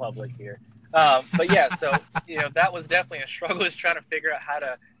general public here. But yeah, so, that was definitely a struggle, is trying to figure out how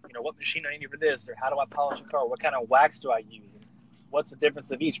to, what machine I need for this, or how do I polish a car? What kind of wax do I use? And what's the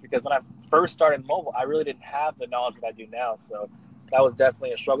difference of each? Because when I first started mobile, I really didn't have the knowledge that I do now. So that was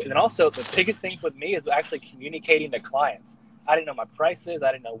definitely a struggle. And then also the biggest thing with me is actually communicating to clients. I didn't know my prices.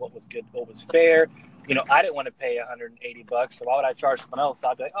 I didn't know what was good, what was fair. I didn't want to pay $180, so why would I charge someone else?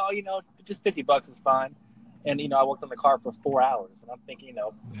 I'd be like, just $50 is fine. And, I worked on the car for 4 hours, and I'm thinking,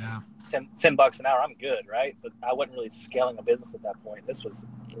 $10 an hour, I'm good, right? But I wasn't really scaling a business at that point. This was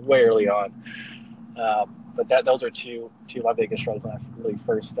way early on. But those are two of my biggest struggles when I really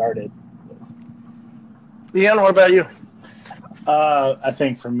first started. Ian, what about you? I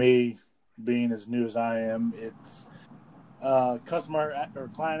think for me, being as new as I am, it's customer or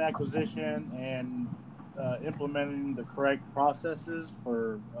client acquisition and implementing the correct processes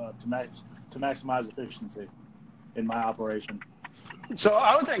to maximize efficiency in my operation. So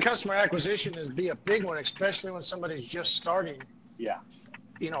I would think customer acquisition is be a big one, especially when somebody's just starting. Yeah.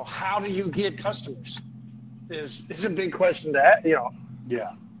 How do you get customers? Is a big question to ask.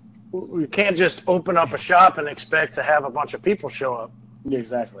 Yeah. You can't just open up a shop and expect to have a bunch of people show up.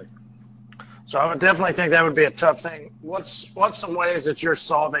 Exactly. So I would definitely think that would be a tough thing. What's some ways that you're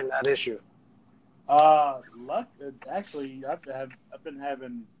solving that issue? Luck. Actually, I've been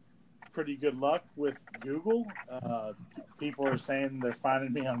having pretty good luck with Google. People are saying they're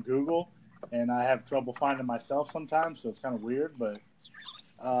finding me on Google, and I have trouble finding myself sometimes. So it's kind of weird, but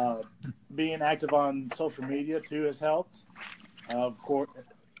being active on social media too has helped. Of course,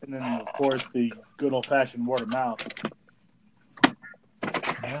 and then of course the good old fashioned word of mouth.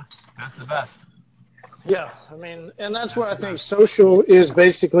 Yeah, that's the best. Yeah, I mean, and that's what I think social is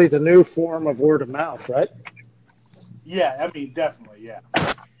basically the new form of word of mouth, right? Yeah, I mean, definitely, yeah.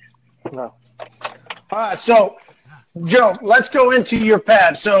 No. All right, so Joe, let's go into your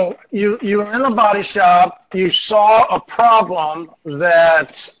pad. So you were in the body shop. You saw a problem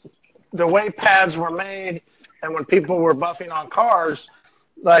that the way pads were made, and when people were buffing on cars,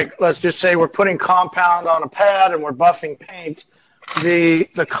 like let's just say we're putting compound on a pad and we're buffing paint.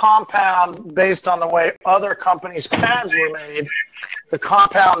 The compound, based on the way other companies' pads were made, the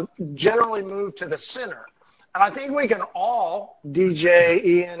compound generally moved to the center. And I think we can all, DJ,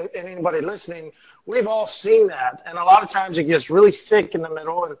 Ian, and anybody listening, we've all seen that. And a lot of times it gets really thick in the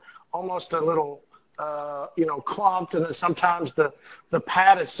middle and almost a little, clumped. And then sometimes the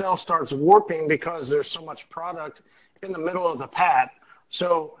pad itself starts warping because there's so much product in the middle of the pad.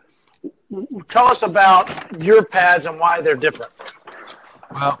 So tell us about your pads and why they're different.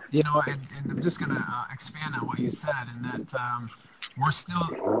 Well, and I'm just going to expand on what you said, in that we're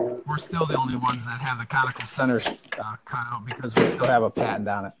still the only ones that have the conical centers cut out because we still have a patent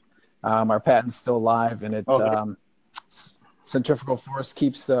on it. Our patent's still live, and it's centrifugal force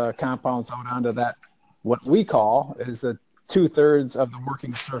keeps the compounds out onto that, what we call is the 2/3 of the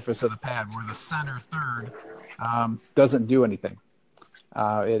working surface of the pad, where the center third doesn't do anything.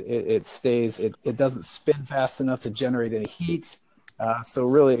 It stays. It doesn't spin fast enough to generate any heat. So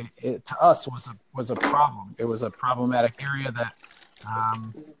really, it to us was a problem. It was a problematic area that,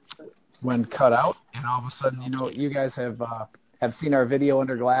 when cut out, and all of a sudden, you guys have seen our video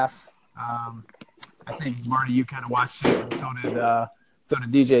Under Glass. I think Marty, you kind of watched it, and so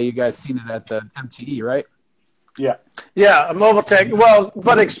did DJ. You guys seen it at the MTE, right? Yeah. Yeah, a Mobile Tech. Well,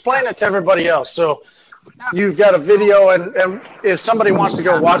 but explain it to everybody else. So you've got a video, and if somebody wants to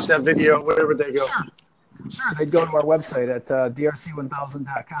go watch that video, where would they go? Sure. They'd go to our website at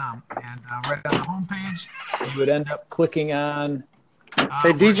drc1000.com, and right on the homepage, you would end up clicking on.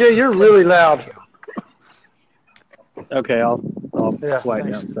 Hey, DJ, you're really loud. Okay, I'll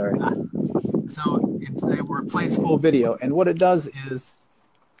quieten thanks. down. Sorry. So it's where it plays full video, and what it does is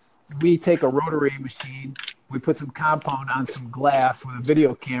we take a rotary machine, we put some compound on some glass with a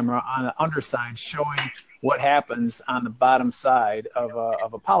video camera on the underside, showing what happens on the bottom side of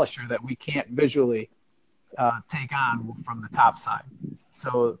a polisher that we can't visually take on from the top side.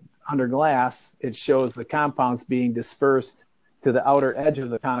 So under glass, it shows the compounds being dispersed to the outer edge of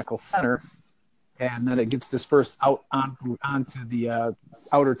the conical center, and then it gets dispersed out onto the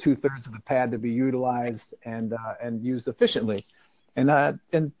outer 2/3 of the pad to be utilized and used efficiently.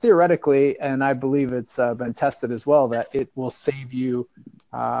 And theoretically, and I believe it's been tested as well, that it will save you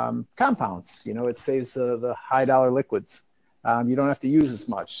compounds. It saves the high dollar liquids. You don't have to use as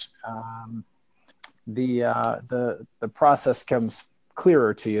much. The process comes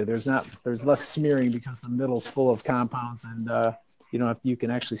clearer to you. There's less smearing because the middle's full of compounds, and you can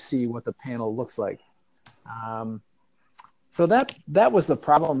actually see what the panel looks like. So that was the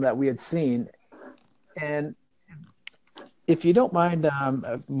problem that we had seen. And if you don't mind,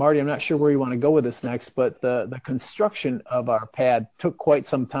 Marty, I'm not sure where you want to go with this next, but the construction of our pad took quite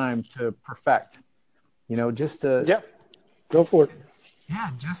some time to perfect. Just to Go for it.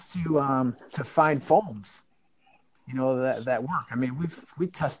 Yeah, just to find foams, that work. I mean, we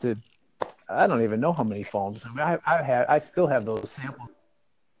tested. I don't even know how many foams. I mean, I still have those samples.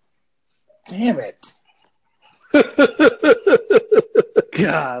 Damn it!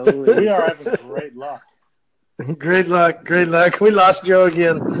 Golly. We are having great luck. Great luck. We lost Joe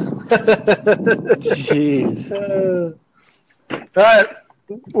again. Jeez. All right,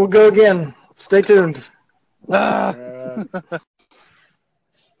 we'll go again. Stay tuned.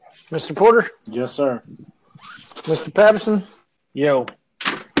 Mr. Porter? Yes, sir. Mr. Patterson? Yo.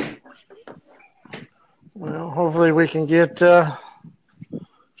 Well, hopefully we can get Joe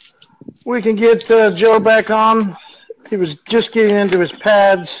back on. He was just getting into his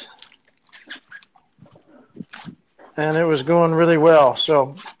pads, and it was going really well.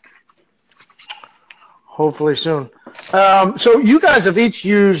 So hopefully soon. So you guys have each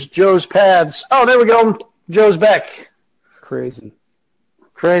used Joe's pads. Oh, there we go. Joe's back. Crazy.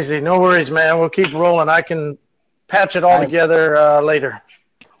 No worries, man. We'll keep rolling. I can patch it all together later?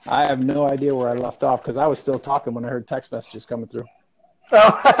 I have no idea where I left off because I was still talking when I heard text messages coming through.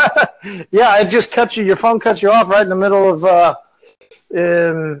 Oh, yeah, it just cuts you. Your phone cuts you off right in the middle of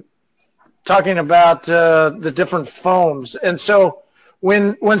talking about the different foams. And so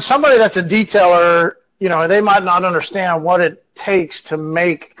when somebody that's a detailer, they might not understand what it takes to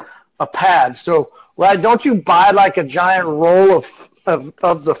make a pad. So, right, don't you buy like a giant roll of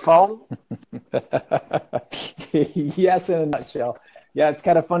the foam? Yes, in a nutshell. Yeah, it's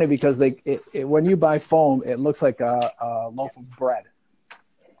kind of funny because when you buy foam, it looks like a loaf of bread.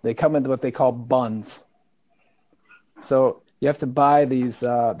 They come in what they call buns. So you have to buy these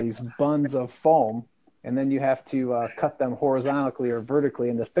buns of foam, and then you have to cut them horizontally or vertically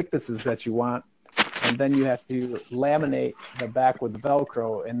in the thicknesses that you want, and then you have to laminate the back with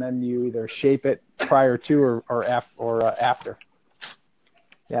Velcro, and then you either shape it prior to or after.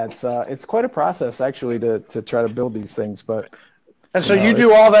 Yeah, it's quite a process actually to try to build these things, but. And so you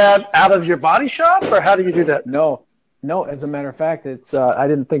do all that out of your body shop, or how do you do that? No. As a matter of fact, it's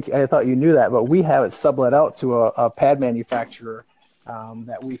I thought you knew that, but we have it sublet out to a pad manufacturer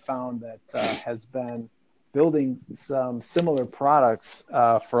that we found that has been building some similar products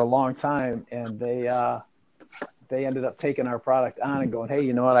for a long time, and they ended up taking our product on and going, hey,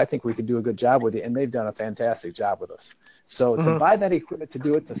 you know what? I think we could do a good job with it, and they've done a fantastic job with us. So to buy that equipment to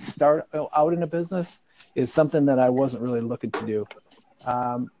do it, to start out in a business, is something that I wasn't really looking to do.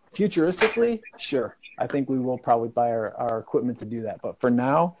 Futuristically, sure. I think we will probably buy our equipment to do that. But for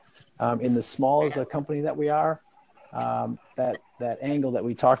now, in the small as a company that we are, that angle that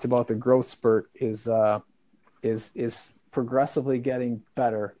we talked about, the growth spurt, is progressively getting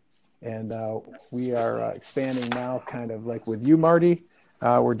better. And we are expanding now, kind of like with you, Marty.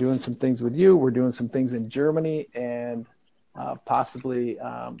 We're doing some things with you. We're doing some things in Germany and possibly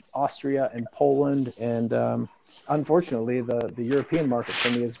Austria and Poland. And unfortunately, the European market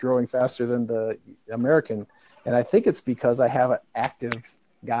for me is growing faster than the American. And I think it's because I have an active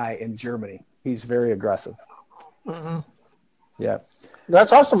guy in Germany. He's very aggressive. Mm-hmm. Yeah.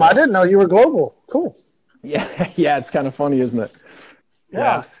 That's awesome. I didn't know you were global. Cool. Yeah. Yeah. It's kind of funny, isn't it?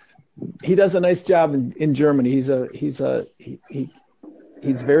 Yeah. He does a nice job in Germany. He's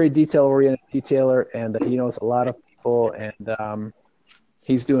very detail oriented detailer, and he knows a lot of people, and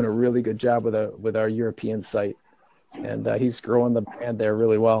he's doing a really good job with our European site, and he's growing the brand there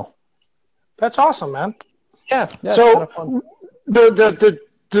really well. That's awesome, man. Yeah. So it's kind of fun.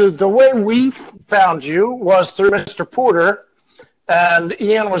 The way we found you was through Mr. Porter, and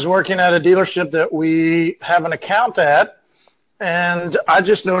Ian was working at a dealership that we have an account at. And I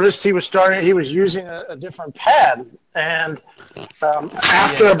just noticed he was using a different pad. And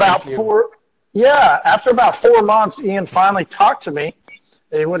after about 4 months, Ian finally talked to me.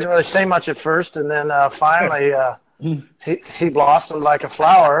 He wouldn't really say much at first, and then finally he blossomed like a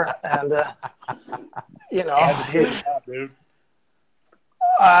flower. And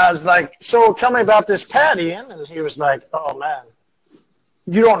I was like, "So tell me about this pad, Ian." And he was like, "Oh man,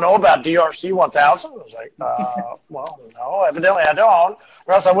 you don't know about DRC 1000?" I was like, well, no, evidently I don't,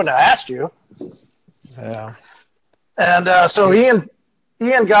 or else I wouldn't have asked you. Yeah. And so Ian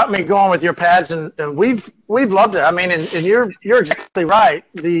got me going with your pads, and we've loved it. I mean, and you're exactly right.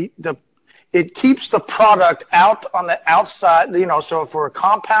 It keeps the product out on the outside. So if we're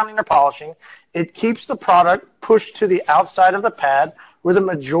compounding or polishing, it keeps the product pushed to the outside of the pad, where the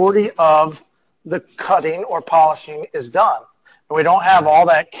majority of the cutting or polishing is done. We don't have all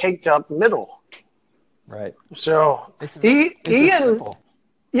that caked up middle. Right. So Ian, simple.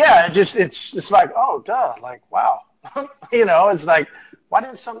 Yeah, it's like, oh duh, like wow. It's like, why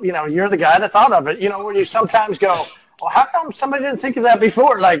didn't you're the guy that thought of it, where you sometimes go, well, how come somebody didn't think of that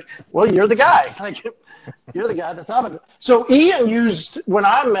before? Like, well, you're the guy. Like, you're the guy that thought of it. So Ian when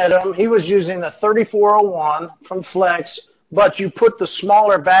I met him, he was using the 3401 from Flex, but you put the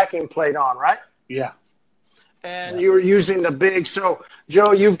smaller backing plate on, right? Yeah. And you were using the big. So,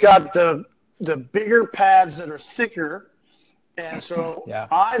 Joe, you've got the bigger pads that are thicker. And so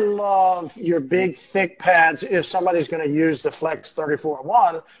I love your big, thick pads if somebody's going to use the Flex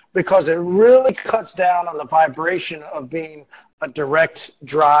 3401, because it really cuts down on the vibration of being a direct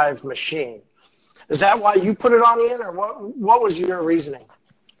drive machine. Is that why you put it on, Ian, or what was your reasoning?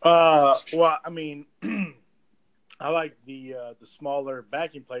 Well, I mean, I like the smaller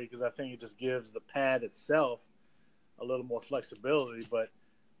backing plate because I think it just gives the pad itself a little more flexibility. But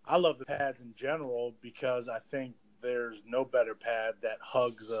I love the pads in general because I think there's no better pad that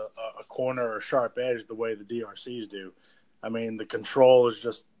hugs a corner or a sharp edge the way the DRCs do. I mean, the control is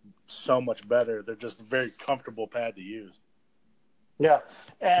just so much better. They're just a very comfortable pad to use. Yeah,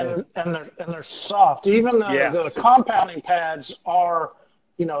 and they're soft. Even the compounding pads are,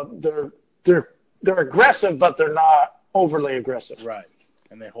 they're aggressive, but they're not overly aggressive. Right,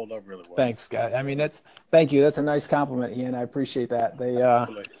 and they hold up really well. Thanks, guys. I mean, thank you. That's a nice compliment, Ian. I appreciate that. They,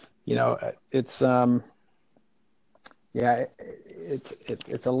 it's yeah,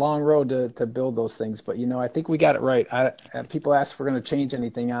 it's a long road to build those things, but I think we got it right. People ask if we're going to change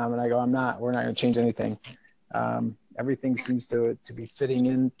anything on, and I go, I'm not. We're not going to change anything. Everything seems to be fitting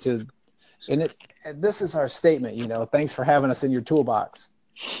into, and this is our statement. Thanks for having us in your toolbox.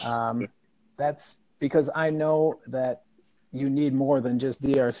 That's because I know that you need more than just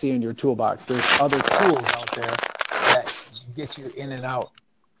DRC in your toolbox. There's other tools out there that get you in and out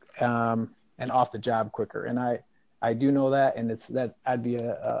and off the job quicker. And I do know that, and it's that I'd be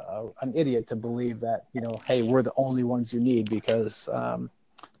an idiot to believe that, hey, we're the only ones you need, because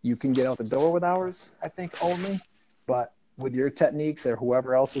you can get out the door with ours, I think, only. But with your techniques or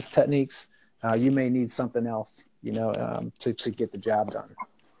whoever else's techniques, you may need something else, to get the job done.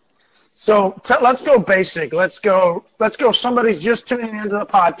 So let's go basic. Let's go. Somebody's just tuning into the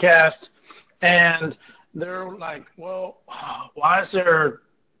podcast, and they're like, "Well, why is there?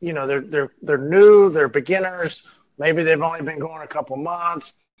 They're new. They're beginners. Maybe they've only been going a couple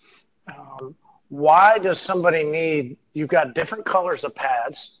months. Why does somebody need? You've got different colors of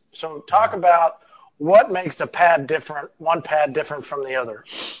pads. So talk about what makes a pad different. One pad different from the other."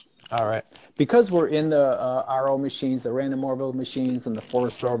 All right. Because we're in the RO machines, the random orbital machines, and the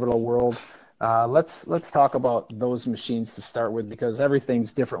forced orbital world, let's talk about those machines to start with, because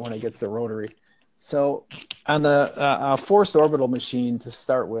everything's different when it gets to rotary. So on the forced orbital machine to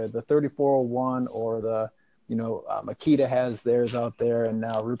start with, the 3401 or the, Makita has theirs out there, and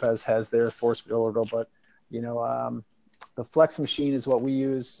now Rupes has their forced orbital. But, the Flex machine is what we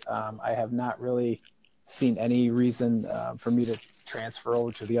use. I have not really seen any reason for me to transfer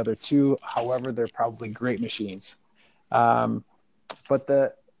over to the other two. However, they're probably great machines. But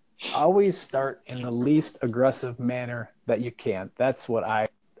always start in the least aggressive manner that you can. That's what I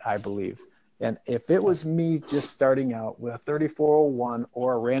believe. And if it was me just starting out with a 3401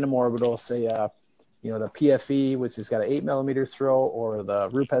 or a random orbital, say, the PFE, which has got an 8mm throw, or the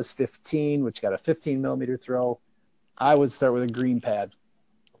Rupes 15, which got a 15mm throw, I would start with a green pad.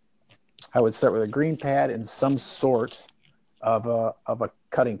 I would start with a green pad in some sort of a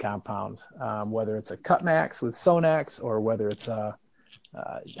cutting compound, whether it's a Cutmax with Sonax, or whether it's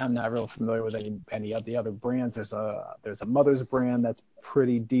I'm not real familiar with any of the other brands. There's a Mother's brand that's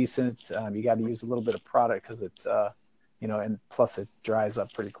pretty decent. You got to use a little bit of product because it's and plus it dries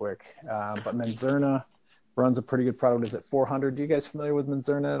up pretty quick. But Menzerna runs a pretty good product. Is it 400? Are you guys familiar with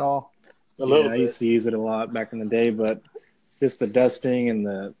Menzerna at all? I used to use it a lot back in the day, but just the dusting and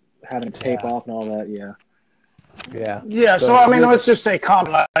the having tape off and all that, Yeah. So I mean, let's just say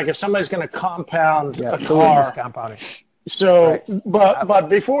compound. Like if somebody's going to compound a car, just compounding. So, right. but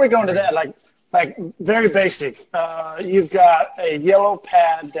before we go into that, like very basic, you've got a yellow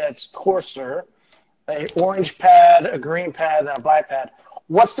pad that's coarser, a orange pad, a green pad, and a black pad.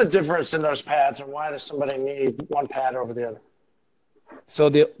 What's the difference in those pads, and why does somebody need one pad over the other? So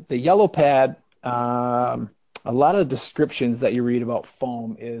the yellow pad, a lot of descriptions that you read about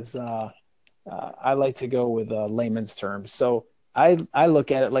foam is. I like to go with layman's terms. So I look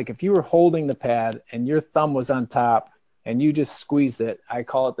at it like if you were holding the pad and your thumb was on top and you just squeezed it, I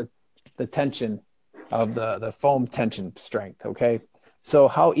call it the tension of the foam tension strength, okay? So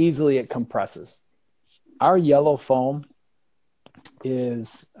how easily it compresses. Our yellow foam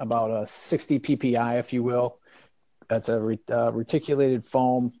is about a 60 ppi, if you will. That's a reticulated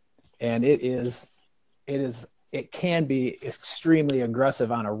foam, and it can be extremely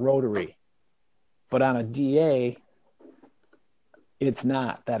aggressive on a rotary. But on a DA, it's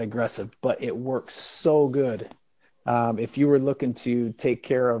not that aggressive, but it works so good. If you were looking to take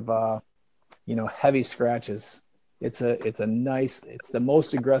care of, heavy scratches, it's the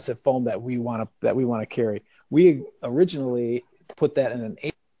most aggressive foam that we want to carry. We originally put that in an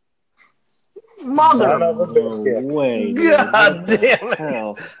 8. Mother way. God damn it.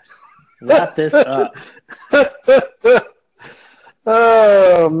 Hell. Wrap this up.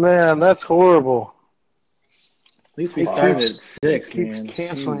 Oh man, that's horrible. At least we started at 6, keeps man.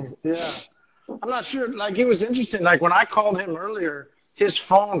 canceling. Yeah. I'm not sure. Like, it was interesting. Like, when I called him earlier, his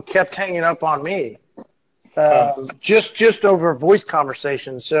phone kept hanging up on me. Just over voice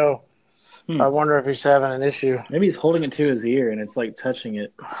conversation. So I wonder if he's having an issue. Maybe he's holding it to his ear and it's like touching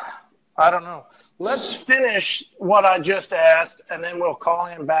it. I don't know. Let's finish what I just asked, and then we'll call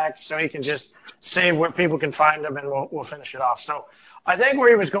him back so he can just say where people can find him, and we'll finish it off. So I think where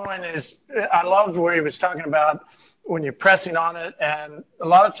he was going is, I loved where he was talking about when you're pressing on it. And a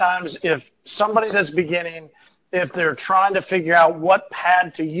lot of times, if somebody that's beginning, if they're trying to figure out what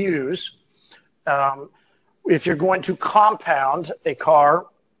pad to use, if you're going to compound a car,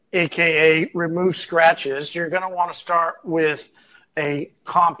 aka remove scratches, you're going to want to start with a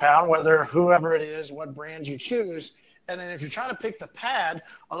compound, whoever it is, what brand you choose. And then if you're trying to pick the pad,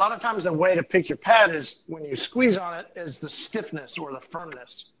 a lot of times the way to pick your pad is when you squeeze on it is the stiffness or the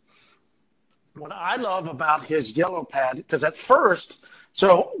firmness. What I love about his yellow pad, because at first,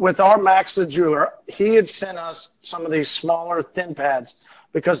 so with our Max the Jeweler, he had sent us some of these smaller thin pads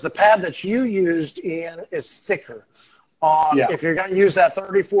because the pad that you used, Ian, is thicker. If you're going to use that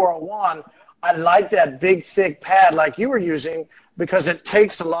 3401, I like that big, thick pad like you were using because it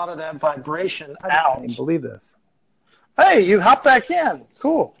takes a lot of that vibration out. I can't believe this. Hey, you hop back in.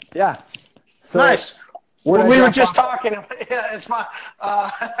 Cool. Yeah. So nice. Well, we were just talking. Yeah, it's my.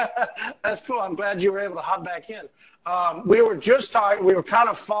 That's cool. I'm glad you were able to hop back in. We were just talking. We were kind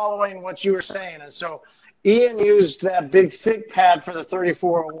of following what you were saying, and so Ian used that big, thick pad for the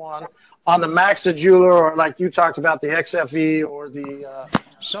 3401 on the Max the Jeweler, or like you talked about the XFE or the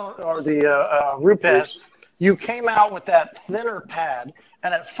Rupes. You came out with that thinner pad,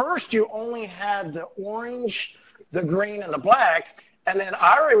 and at first you only had the orange, the green, and the black. And then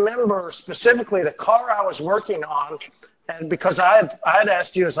I remember specifically the car I was working on, and because I had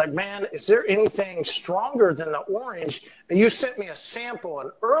asked you, it's like, man, is there anything stronger than the orange? And you sent me a sample,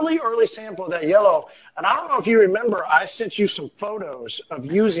 an early sample of that yellow. And I don't know if you remember, I sent you some photos of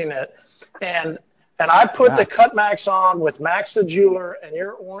using it, and I put the Cut Max on with Max the Jeweler and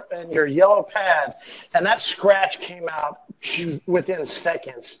your yellow pad, and that scratch came out within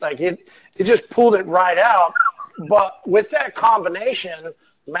seconds. Like it just pulled it right out. But with that combination,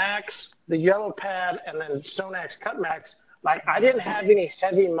 Max, the yellow pad, and then Sonax Cut Max, like I didn't have any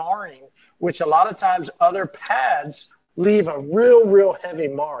heavy marring, which a lot of times other pads leave a real heavy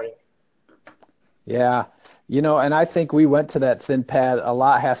marring. Yeah. You know, and I think we went to that thin pad. A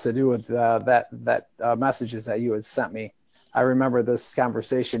lot has to do with that messages that you had sent me. I remember this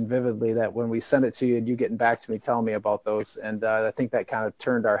conversation vividly, that when we sent it to you and you getting back to me telling me about those. And I think that kind of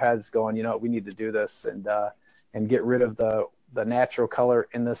turned our heads going, you know, we need to do this and get rid of the natural color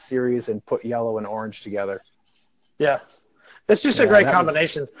in this series and put yellow and orange together. Yeah. It's just a great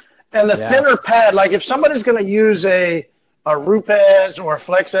combination. And the thinner pad, like if somebody's going to use a Rupes or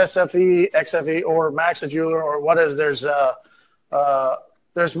Flex SFE, XFE, or Max the Jeweler, or what is there's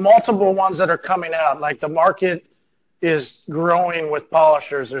multiple ones that are coming out. Like the market is growing with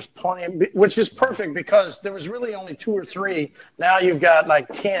polishers. There's plenty, which is perfect because there was really only 2 or 3. Now you've got like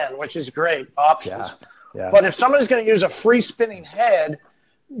 10, which is great options. Yeah. But if somebody's going to use a free spinning head,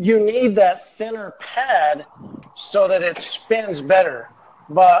 you need that thinner pad so that it spins better.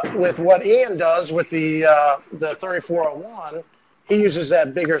 But with what Ian does with the 3401, he uses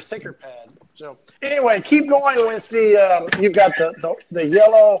that bigger, thicker pad. So anyway, keep going with the you've got the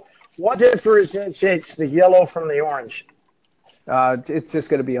yellow. What differentiates the yellow from the orange? It's just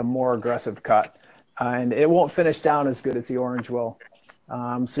going to be a more aggressive cut, and it won't finish down as good as the orange will.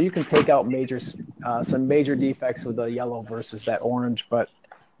 So you can take out some major defects with the yellow versus that orange, but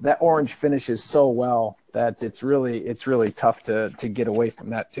that orange finishes so well that it's really tough to get away from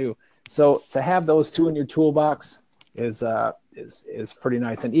that too. So to have those two in your toolbox is pretty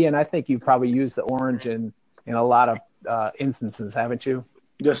nice. And Ian, I think you probably used the orange in a lot of instances, haven't you?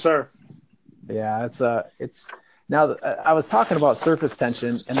 Yes, sir. Yeah, it's now I was talking about surface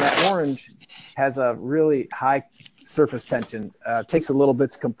tension, and that orange has a really high surface tension. Takes a little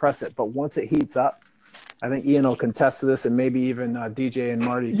bit to compress it, but once it heats up, I think Ian will contest to this, and maybe even DJ and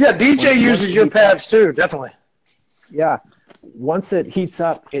Marty. Yeah, DJ uses your pads too, definitely. Yeah, once it heats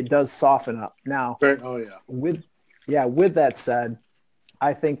up, it does soften up. Now, with that said,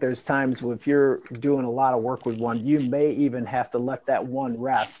 I think there's times if you're doing a lot of work with one, you may even have to let that one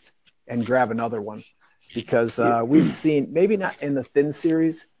rest and grab another one, because we've seen, maybe not in the thin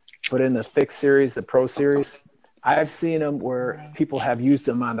series, but in the thick series, the Pro series, I've seen them where people have used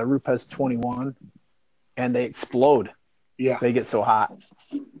them on the Rupes 21 and they explode. Yeah. They get so hot.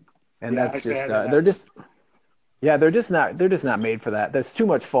 And that's just they're just not made for that. There's too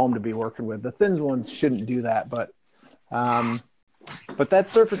much foam to be working with. The thin ones shouldn't do that, but that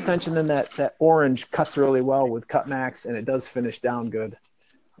surface tension in that orange cuts really well with Cut Max, and it does finish down good.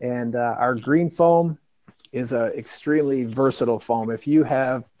 And our green foam is a extremely versatile foam. If you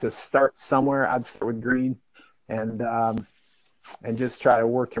have to start somewhere, I'd start with green and just try to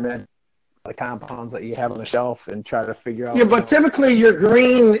work your in the compounds that you have on the shelf and try to figure out. Yeah, but typically your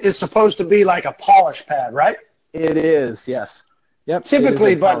green is supposed to be like a polish pad, right? It is, yes. Yep.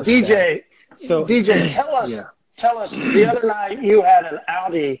 Typically, but DJ, So DJ, tell us, the other night you had an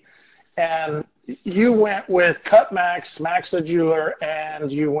Audi, and you went with Cut Max, Max the Jeweler,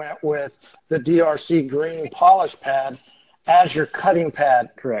 and you went with the DRC green polish pad as your cutting pad.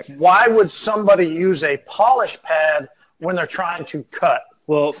 Correct. Why would somebody use a polish pad when they're trying to cut?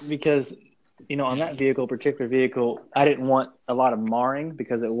 Well, because, on that particular vehicle, I didn't want a lot of marring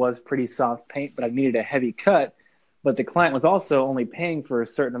because it was pretty soft paint, but I needed a heavy cut. But the client was also only paying for a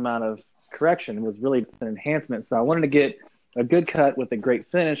certain amount of correction. It was really an enhancement. So I wanted to get a good cut with a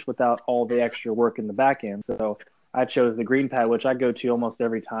great finish without all the extra work in the back end. So I chose the green pad, which I go to almost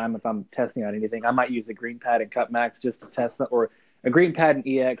every time if I'm testing out anything. I might use the green pad and Cut Max just to test that, or a green pad and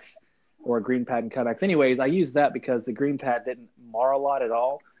EX, or a green pad and Cut Max. Anyways, I used that because the green pad didn't mar a lot at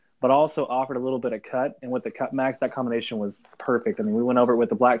all, but also offered a little bit of cut. And with the Cut Max, that combination was perfect. I mean, we went over it with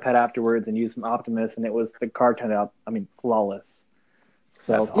the black pad afterwards and used some Optimus, and the car turned out, flawless.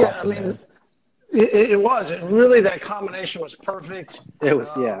 So That's awesome. Yeah, I mean, it was. It really, that combination was perfect. it was,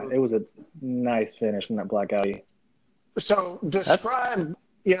 it was a nice finish in that black Audi. So describe,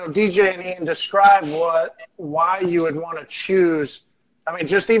 DJ and Ian, describe why you would want to choose. I mean,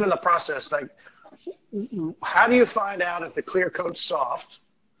 just even the process. Like, how do you find out if the clear coat's soft?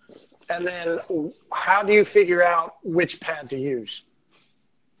 And then how do you figure out which pad to use?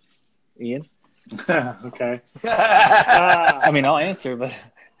 Ian? Okay. I'll answer, but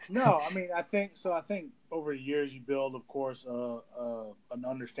No, I think over the years you build, of course, an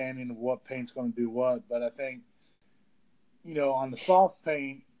understanding of what paint's going to do what. But I think, on the soft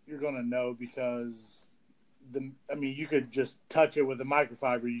paint, you're going to know because you could just touch it with a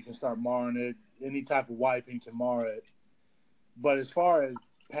microfiber. You can start marring it. Any type of wiping can mar it. But as far as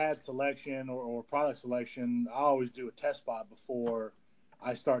pad selection or product selection, I always do a test spot before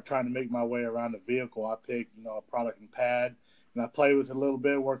I start trying to make my way around the vehicle. I pick, a product and pad, and I play with it a little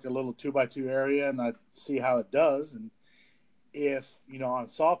bit, work a little 2x2 area, and I see how it does. And if, on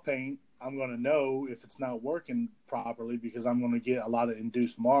soft paint, I'm going to know if it's not working properly because I'm going to get a lot of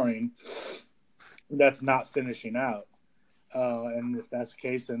induced marring that's not finishing out. And if that's the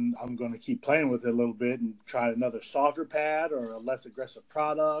case, then I'm going to keep playing with it a little bit and try another softer pad or a less aggressive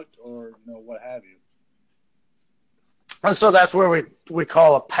product or, what have you. And so that's where we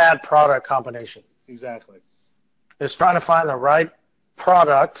call a pad product combination. Exactly. It's trying to find the right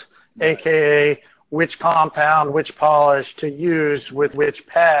product, right, AKA which compound, which polish to use with which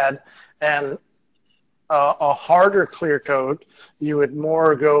pad. And a harder clear coat, you would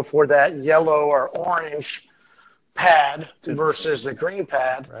more go for that yellow or orange pad versus the green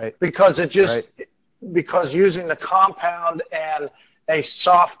pad, right, because because using the compound and a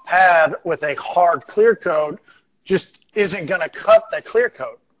soft pad with a hard clear coat just isn't going to cut the clear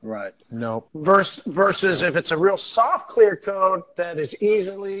coat. Right. No. Versus if it's a real soft clear coat that is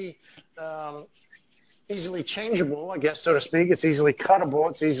easily changeable, I guess, so to speak. It's easily cuttable.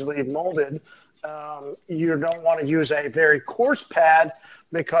 It's easily molded. You don't want to use a very coarse pad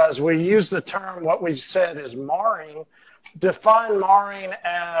because we use the term, what we said is marring. Define marring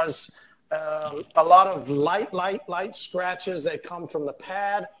as a lot of light scratches that come from the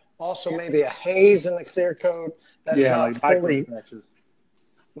pad. Also maybe a haze in the clear coat. That's not fully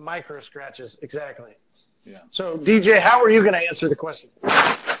micro scratches. Exactly. Yeah. So DJ, how are you going to answer the question?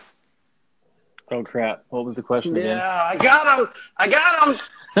 Oh crap! What was the question again? Yeah, I got him.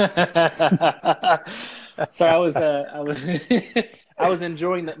 So I was I was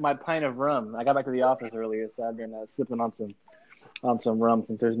enjoying my pint of rum. I got back to the office earlier, so I've been sipping on some rum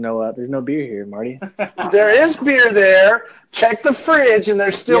since there's no beer here, Marty. There is beer there. Check the fridge, and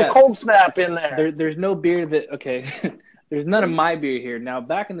there's still Cold Snap in there. There's no beer okay. There's none of my beer here. Now,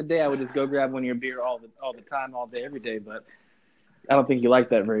 back in the day, I would just go grab one of your beer all the time, all day, every day, but I don't think you like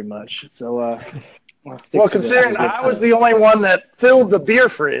that very much. So, well, considering I was the only one that filled the beer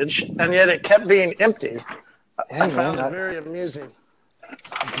fridge, and yet it kept being empty, I found it very amusing.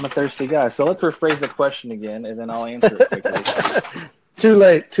 I'm a thirsty guy. So let's rephrase the question again, and then I'll answer it quickly. Too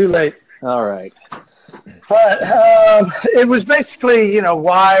late. All right. But it was basically,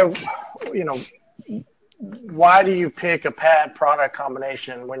 why do you pick a pad product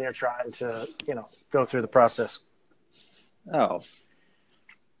combination when you're trying to, go through the process? Oh,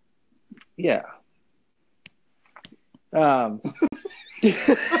 yeah.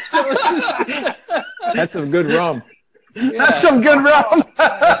 That's some good rum. Yeah. That's some good rum.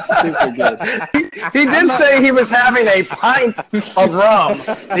 Super good. He did say he was having a pint of rum.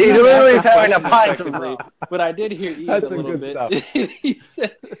 He literally is having a pint of rum. But I did hear Ian That's a little good bit. Stuff. He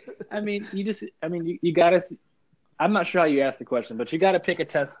said, I'm not sure how you asked the question, but you got to pick a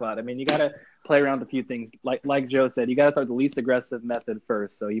test spot. I mean, you got to play around with a few things. Like Joe said, you got to start the least aggressive method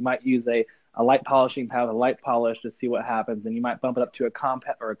first. So you might use a light polishing pad with a light polish to see what happens. And you might bump it up to a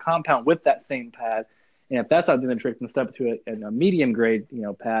compound with that same pad. And if that's not doing the trick, then step to a medium grade,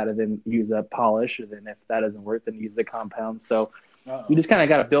 pad, and then use a polish. And then if that doesn't work, then use the compound. So you just kind of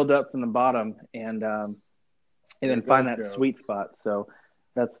got to build up from the bottom and then find that sweet spot. So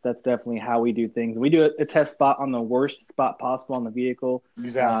that's definitely how we do things. We do a test spot on the worst spot possible on the vehicle.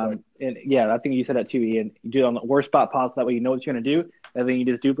 Exactly. And yeah, I think you said that too, Ian. You do it on the worst spot possible. That way you know what you're going to do. And then you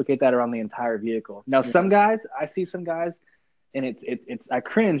just duplicate that around the entire vehicle. Now, I see some guys, and it's I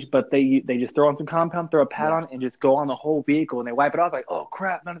cringe, but they just throw on some compound, throw a pad on, and just go on the whole vehicle, and they wipe it off like, oh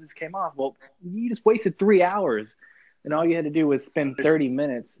crap, none of this came off. Well, you just wasted 3 hours, and all you had to do was spend 30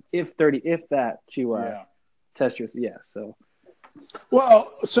 minutes, if that, to test your so.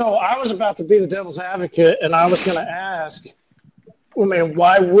 Well, so I was about to be the devil's advocate, and I was going to ask, I mean,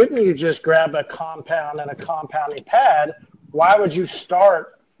 why wouldn't you just grab a compound and a compounding pad? Why would you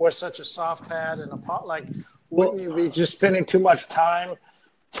start with such a soft pad and a pot? Like, wouldn't you be just spending too much time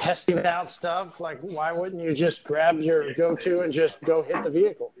testing out stuff? Like, why wouldn't you just grab your go-to and just go hit the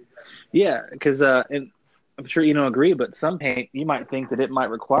vehicle? Yeah, because and I'm sure you don't agree, but some paint you might think that it might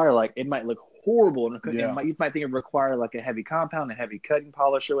require it might look horrible, and you might think it require like a heavy compound, a heavy cutting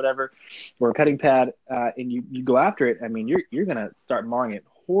polish or whatever, or a cutting pad, and you go after it. I mean, you're gonna start marring it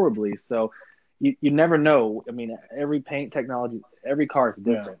horribly. So you never know. I mean, every paint technology, every car is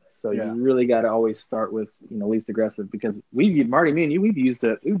different. So you really got to always start with least aggressive, because Marty, me and you,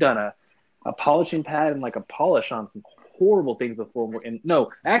 we've done a polishing pad and like a polish on some horrible things before. And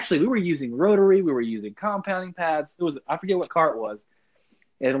no, actually, we were using rotary, we were using compounding pads. I forget what car it was.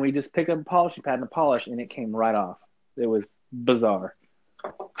 And we just picked up a polishing pad and a polish, and it came right off. It was bizarre.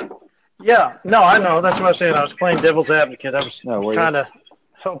 Yeah, no, I know. That's what I was saying. I was playing devil's advocate. I was trying to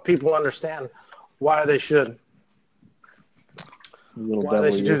help people understand why they should. Why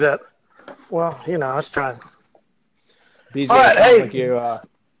they should do that. Well, I was trying. DJ, all right, hey. Like you,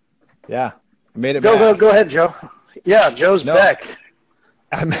 made it back. Go ahead, Joe. Yeah, Joe's back.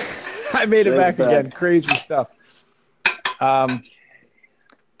 I made it back again. Crazy stuff.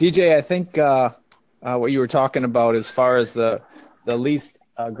 DJ, I think what you were talking about as far as the least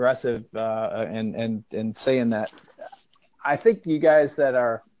aggressive and saying that, I think you guys that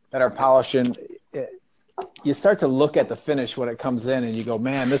are polishing, you start to look at the finish when it comes in, and you go,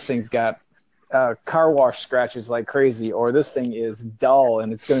 man, this thing's got car wash scratches like crazy, or this thing is dull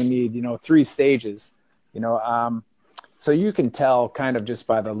and it's going to need 3 stages. So you can tell kind of just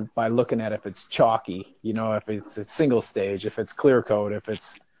by looking at if it's chalky, if it's a single stage, if it's clear coat, if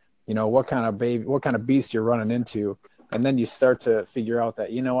it's what kind of beast you're running into. And then you start to figure out that,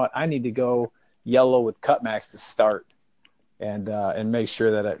 I need to go yellow with Cutmax to start and make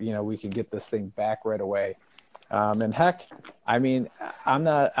sure that, we can get this thing back right away. And heck, I mean, I'm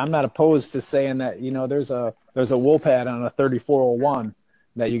not opposed to saying that, there's a wool pad on a 3401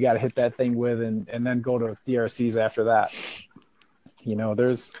 that you got to hit that thing with and then go to DRCs after that.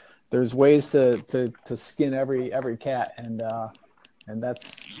 There's ways to skin every cat, and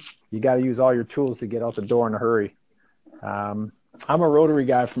that's, you got to use all your tools to get out the door in a hurry. I'm a rotary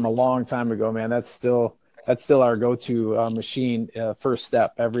guy from a long time ago, man. That's still our go-to machine. First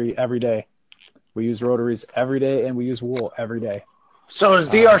step every day. We use rotaries every day, and we use wool every day. So is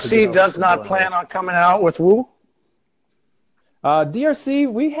DRC does not plan on coming out with wool?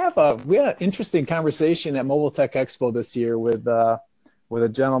 DRC, we had an interesting conversation at Mobile Tech Expo this year with a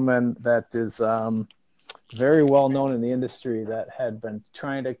gentleman that is very well known in the industry that had been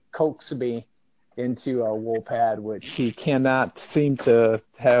trying to coax me into a wool pad, which he cannot seem to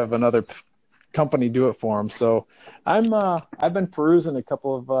have another company do it for him. So I've been perusing a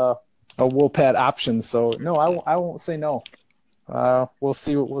couple of wool pad options. So no, I won't say no. We'll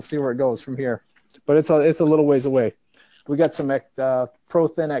see where it goes from here, but it's a little ways away. We got some Pro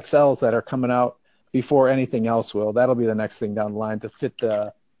Thin XLs that are coming out before anything else will. That'll be the next thing down the line to fit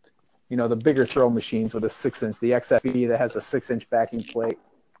the bigger throw machines with a 6-inch, the XFE that has a 6-inch backing plate,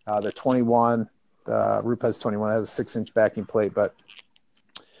 the 21, the Rupes 21 has a 6-inch backing plate. But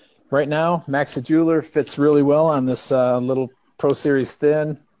right now, Max the Jeweler fits really well on this little Pro Series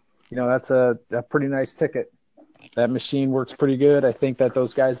Thin. That's a pretty nice ticket. That machine works pretty good. I think that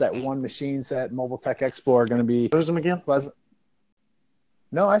those guys that won machines at Mobile Tech Expo are going to be. Lose them again? Pleasant.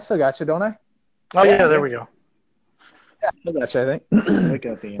 No, I still got you, don't I? Oh, yeah, there we go. Yeah, I got you, I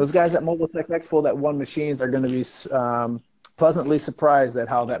think. Those guys at Mobile Tech Expo that won machines are going to be pleasantly surprised at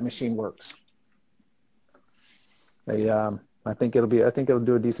how that machine works. I think it'll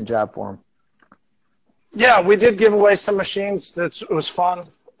do a decent job for them. Yeah, we did give away some machines. That was fun,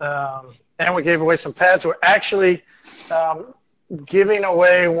 and we gave away some pads. We're actually giving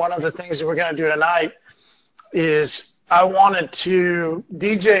away one of the things that we're going to do tonight. Is I wanted to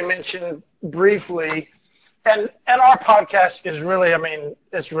DJ mention briefly, and our podcast is really, I mean,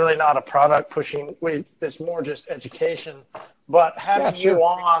 it's really not a product pushing. It's more just education. But having Yeah, sure. you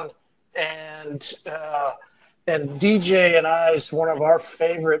on and DJ and I's one of our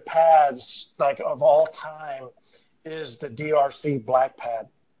favorite pads, like of all time, is the DRC Black Pad.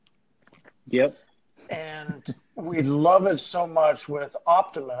 Yep. And we love it so much with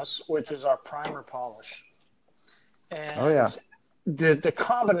Optimus, which is our primer polish. And Oh, yeah. the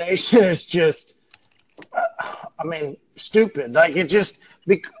combination is just, I mean, stupid. Like it just,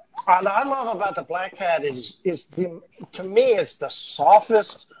 what I love about the Black Pad to me, it's the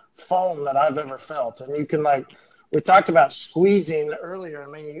softest foam that I've ever felt. And you can we talked about squeezing earlier. I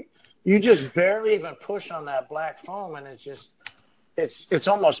mean, you just barely even push on that black foam, and it's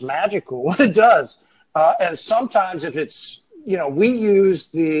almost magical what it does. And sometimes if it's, we use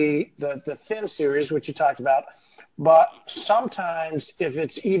the thin series, which you talked about, but sometimes if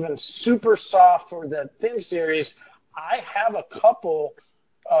it's even super soft for the thin series, I have a couple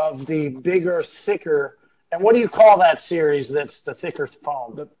of the bigger, thicker, and what do you call that series that's the thicker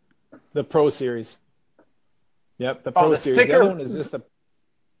foam? The Pro Series. Yep, the Pro the Series. thicker- The other one is just the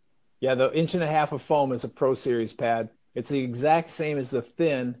 1.5 inch of foam is a Pro Series pad. It's the exact same as the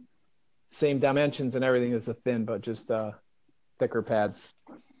thin, same dimensions and everything as the thin, but just a thicker pad.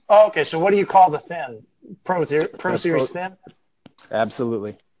 Oh, okay, so what do you call the thin? Pro Series thin?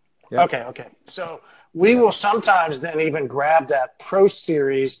 Absolutely. Yep. Okay. So we will sometimes then even grab that Pro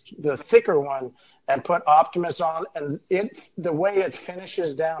Series, the thicker one, and put Optimus on, and the way it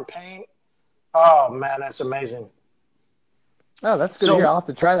finishes down paint, oh man, that's amazing. Oh, that's good So- to hear. I'll have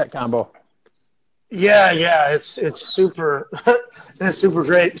to try that combo. Yeah, it's super, it's super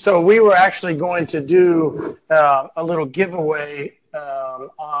great. So we were actually going to do a little giveaway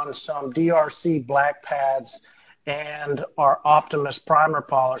on some DRC black pads and our Optimus primer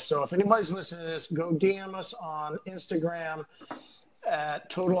polish. So if anybody's listening to this, go DM us on Instagram at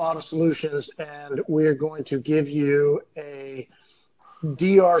Total Auto Solutions, and we're going to give you a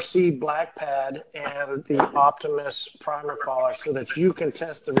DRC black pad and the Optimus primer polish so that you can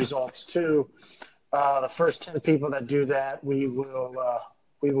test the results too. The first 10 people that do that, we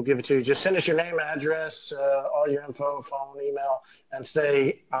will give it to you. Just send us your name, address, all your info, phone, email, and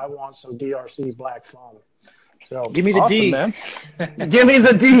say, I want some DRC black foam. So Give me the Awesome, D. man. give me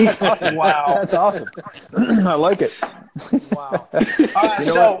the D. Awesome. Wow. That's awesome. I like it. Wow. All right, You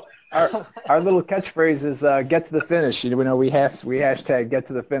know so Our little catchphrase is get to the finish. We hashtag get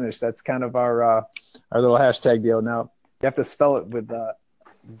to the finish. That's kind of our little hashtag deal. Now you have to spell it with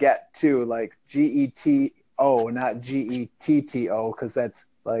get to, like GETO, not GETTO, because that's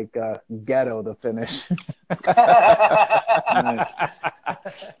like ghetto, the finish. Nice.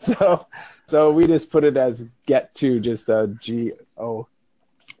 So we just put it as get to, just GO.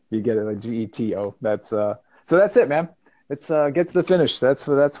 You get it, like GETO. That's so that's it, man. It's get to the finish. That's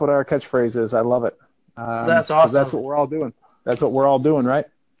what our catchphrase is. I love it. That's 'cause awesome. That's what we're all doing. That's what we're all doing, right?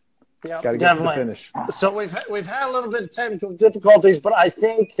 yeah, Got to get to the definitely. finish. So we've had a little bit of technical difficulties, but I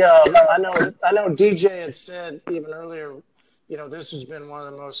think I know DJ had said even earlier, this has been one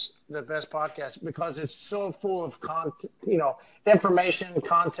of the best podcasts because it's so full of information,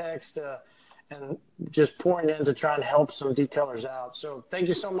 context, and just pouring in to try and help some detailers out. So thank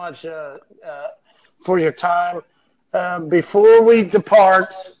you so much for your time. Before we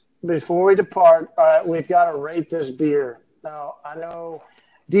depart, we've got to rate this beer. Now I know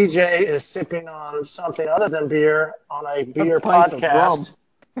DJ is sipping on something other than beer on a beer Pints of rum. podcast.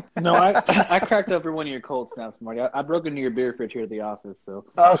 No, I cracked open one of your Colts now, Smarty. I broke into your beer fridge here at the office, so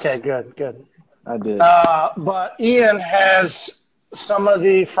Okay, good. I did. But Ian has some of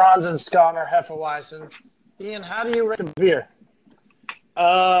the Franz and Skonner Hefeweizen. Ian, how do you rate the beer?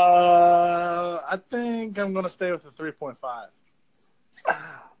 I think I'm going to stay with the 3.5.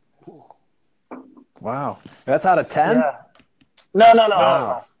 Wow, that's out of 10. Yeah. No.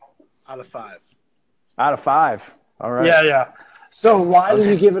 Wow. Out of 5. Out of 5. All right. Yeah. So why did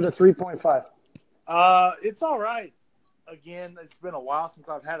you give it a 3.5? It's all right. Again, it's been a while since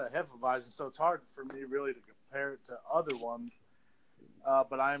I've had a Hefeweizen, so it's hard for me really to compare it to other ones.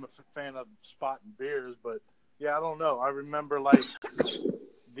 But I am a fan of spotting beers. But yeah, I don't know. I remember like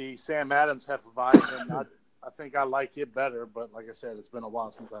the Sam Adams Hefeweizen. I think I like it better. But like I said, it's been a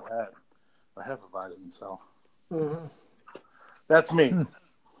while since I've had a Hefeweizen. So that's me.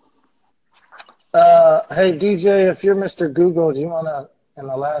 Hey DJ, if you're Mr. Google, do you want to, in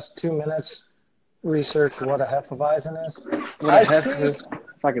the last 2 minutes, research what a Hefeweizen is. What I a hef see. is.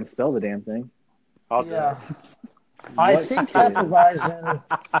 If I can spell the damn thing. I'll do Yeah, it. I What think is- Hefeweizen.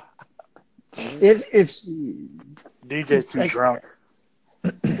 It's DJ's too Like- drunk.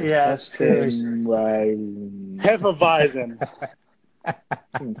 yeah, it's true. Hefeweizen.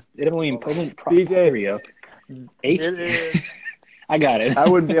 It don't even DJ. There we go. H. It is I got it. I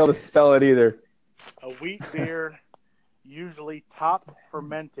wouldn't be able to spell it either. a wheat beer, usually top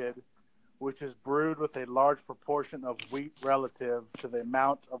fermented, which is brewed with a large proportion of wheat relative to the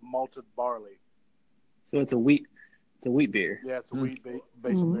amount of malted barley. So it's a wheat beer. Yeah, it's a wheat-based beer.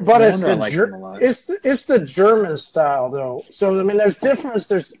 But No it's wonder I the like them a lot. it's the German style though. So I mean, there's difference.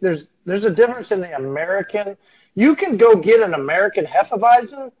 There's a difference in the American. You can go get an American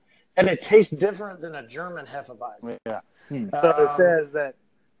Hefeweizen, and it tastes different than a German Hefeweizen. Yeah. Hmm. So it says that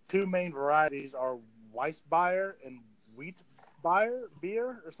two main varieties are Weissbier and Wheatbier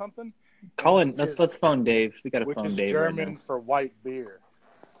beer or something, Colin, Which let's is- phone Dave. We got to which phone is Dave German right now. for white beer.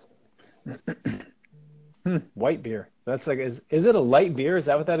 White beer. That's like is it a light beer? Is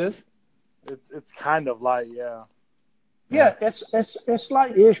that what that is? It's kind of light, yeah. Yeah, it's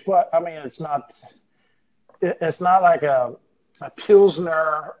light-ish, but I mean, it's not like a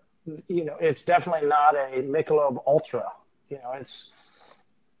Pilsner. You know, it's definitely not a Michelob Ultra. You know,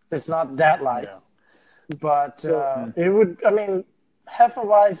 it's not that light. Yeah. But So- it would. I mean,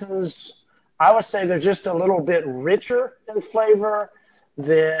 Hefeweizens. I would say they're just a little bit richer in flavor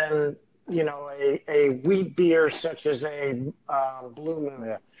than a wheat beer such as a Blue Moon.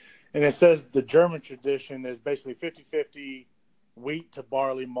 Yeah. And it says the German tradition is basically 50-50 wheat to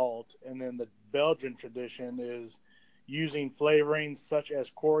barley malt. And then the Belgian tradition is using flavorings such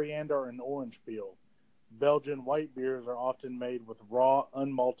as coriander and orange peel. Belgian white beers are often made with raw,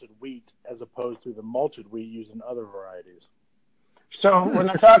 unmalted wheat as opposed to the malted wheat used in other varieties. So when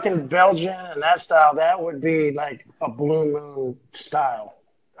they're talking Belgian and that style, that would be like a Blue Moon style.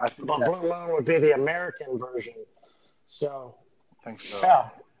 I think, But Blue Moon would be the American version. So, so. yeah,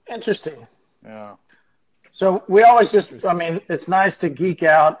 interesting. Yeah. So we always it's nice to geek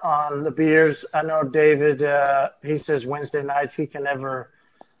out on the beers. I know David, he says Wednesday nights he can never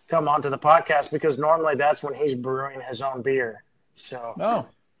come onto the podcast because normally that's when he's brewing his own beer. So Oh,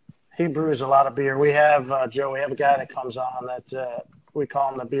 he brews a lot of beer. We have, Joe, we have a guy that comes on that we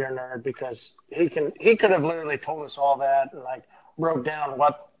call him the beer nerd because he could have literally told us all that and like broke down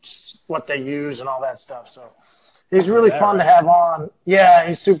what they use and all that stuff. So he's really fun to have on. Yeah,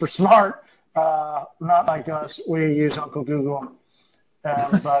 he's super smart. Not like us. We use Uncle Google.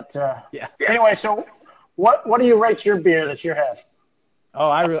 But yeah. Anyway, so what do you rate your beer that you have? Oh,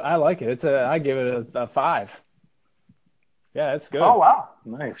 I like it. I give it a 5. Yeah, it's good. Oh, wow.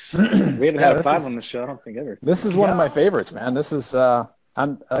 Nice. We haven't had a this 5 is- on the show, I don't think ever. This is one of my favorites, man. This is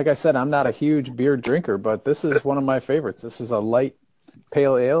I'm like I said, I'm not a huge beer drinker, but this is one of my favorites. This is a light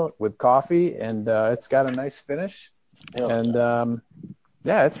pale ale with coffee, and it's got a nice finish. And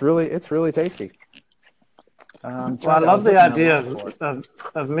yeah, it's really tasty. Well, I love the idea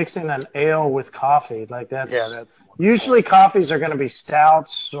of mixing an ale with coffee. Like that's usually coffees are going to be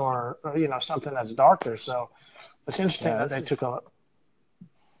stouts or something that's darker. So it's interesting that they took a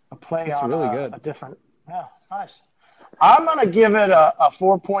play on really good. a different. Yeah, nice. I'm going to give it a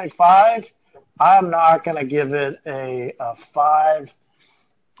 4.5. I'm not going to give it a 5.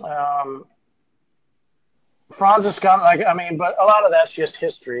 Franz has got but a lot of that's just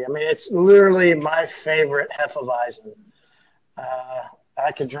history. I mean, it's literally my favorite Hefeweizen.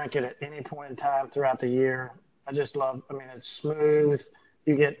 I could drink it at any point in time throughout the year. I just love. I mean, it's smooth.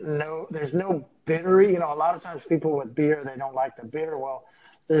 You get there's no bitter. A lot of times people with beer they don't like the bitter. Well,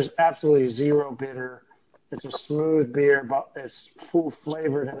 there's absolutely zero bitter. It's a smooth beer, but it's full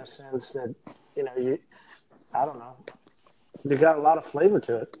flavored in a sense that I don't know. You got a lot of flavor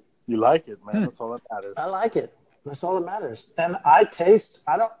to it. You like it, man. That's all that matters. I like it. That's all that matters. And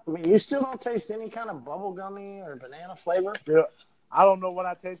you still don't taste any kind of bubble gummy or banana flavor? Yeah, I don't know what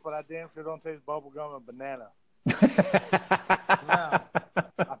I taste, but I damn sure don't taste bubble gum and banana. No.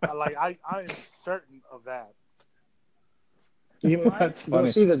 I am certain of that. You might That's go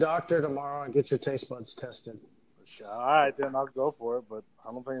funny. see the doctor tomorrow and get your taste buds tested. All right, then I'll go for it, but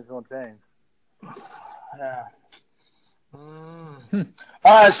I don't think it's going to change. Yeah. All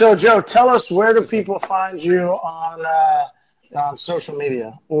right, so Joe, tell us where do people find you on social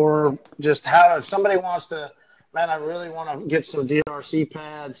media, or just how if somebody wants to, man, I really want to get some DRC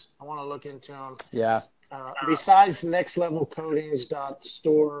pads. I want to look into them. Yeah. Besides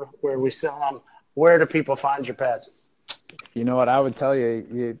nextlevelcoatings.store where we sell them, where do people find your pads? You know what I would tell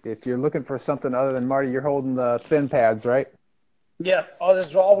you, if you're looking for something other than Marty, you're holding the thin pads, right? Yeah. Oh, this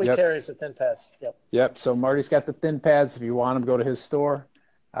is all we Yep. carry is the thin pads. Yep. Yep. So Marty's got the thin pads. If you want them, go to his store.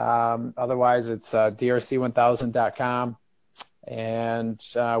 Otherwise, it's drc1000.com. And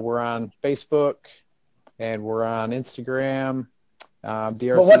we're on Facebook and we're on Instagram. But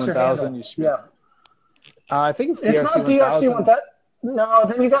what's your handle? DRC1000. You should, Yeah. I think it's It's DRC1000. not DRC1000. No,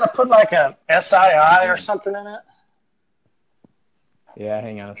 then you got to put like a SII or something in it. Yeah,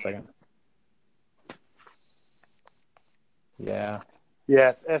 hang on a second. Yeah, Yeah,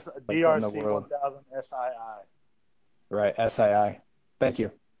 it's what in the DRC world? 1000 SII. right. SII. Thank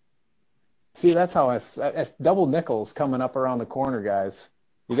you. See, that's how it's double nickels coming up around the corner, guys.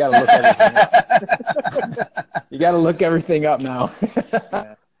 You got to look everything up. You got to look everything up now.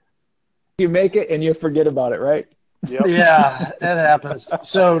 You make it and you forget about it, right? Yep. Yeah, it happens.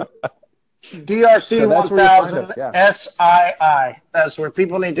 So DRC So that's where you find 1000 us, yeah. SII. That's where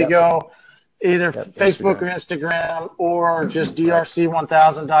people need to Yep. go, either Yep, Facebook Instagram. or Instagram, or just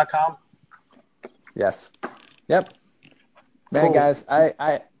DRC1000.com. Yes. Yep. Man, Cool. guys,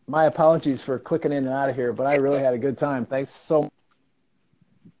 I my apologies for clicking in and out of here, but I really had a good time. Thanks so much.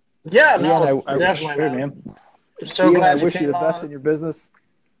 Yeah, Ian, no, I definitely, Sure, man. man. So Ian, I glad you wish you came the best on. in your business.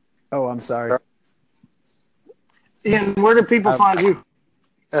 Oh, I'm sorry. Ian, where do people find you?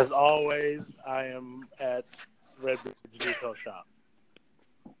 As always, I am at Redbridge Detail Shop,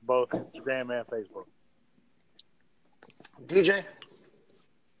 both Instagram and Facebook. DJ?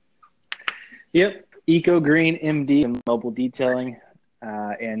 Yep. Eco Green MD and mobile detailing,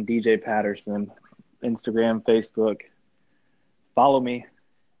 and DJ Patterson, Instagram, Facebook. Follow me.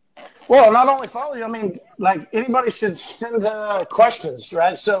 Well, not only follow you, I mean, like anybody should send questions,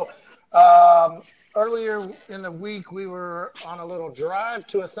 right? So earlier in the week, we were on a little drive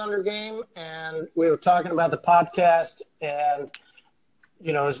to a Thunder game, and we were talking about the podcast. And,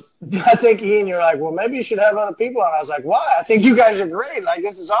 you know, I think, Ian, you're like, well, maybe you should have other people on. I was like, why? I think you guys are great. Like,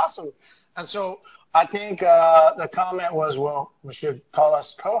 this is awesome. And so I think the comment was, well, we should call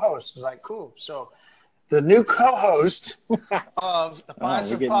us co-hosts. I was like, cool. So the new co-host of the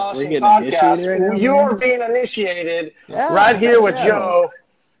Pints and Polishing getting initiated right now, podcast, you man? are being initiated Yeah, right here with yeah. Joe.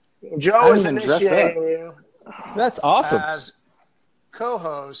 Joe I'm is gonna dress initiating you That's awesome. as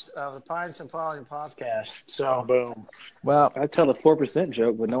co-host of the Pints and Polishing podcast. So, Boom. Well, I tell the 4%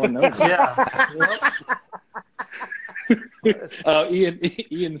 joke, but no one knows. yeah. Oh,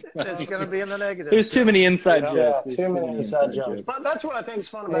 Ian's. It's going to be in the negative. There's too many inside Yeah. Yeah, jokes. There's too many inside jokes. jokes. But that's what I think is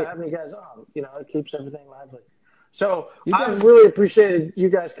fun about having you guys on. You know, it keeps everything lively. So You I guys- really appreciated you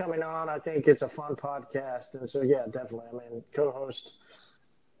guys coming on. I think it's a fun podcast. And so, yeah, definitely. I mean, co-host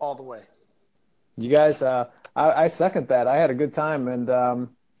all the way. you guys, I second that. I had a good time, and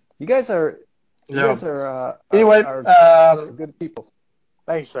you guys are Anyway, are good people.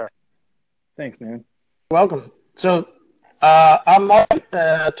 Thanks, sir. Thanks, man. welcome. So I'm Mark,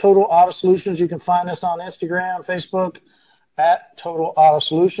 Total Auto Solutions. You can find us on Instagram, Facebook, at Total Auto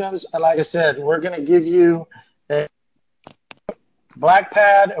Solutions. And like I said, we're going to give you a black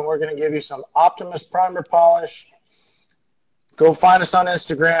pad, and we're going to give you some Optimus primer polish. Go find us on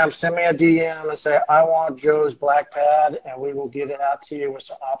Instagram, send me a DM and say, I want Joe's black pad, and we will get it out to you with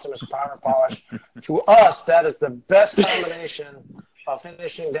some Optimus primer polish. To us, that is the best combination of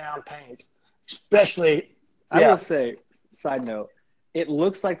finishing down paint, especially. I Yeah. will say, side note, it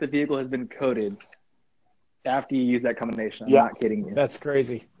looks like the vehicle has been coated after you use that combination. I'm Yeah. not kidding you. That's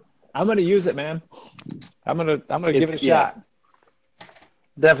crazy. I'm gonna use it, man. I'm gonna give it a Yeah. shot.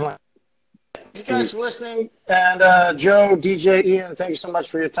 Definitely. You guys for listening, and Joe, DJ, Ian, thank you so much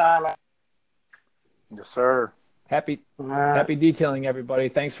for your time. Yes, sir. Happy Uh, detailing, everybody.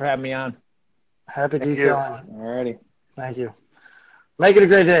 Thanks for having me on. happy Thank you. detailing. Alrighty. Thank you. Make it a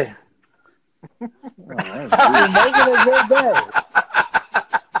great day. All right. You're making a good day.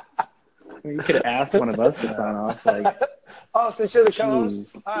 You could have asked one of us to sign off. Like, Oh, since you're the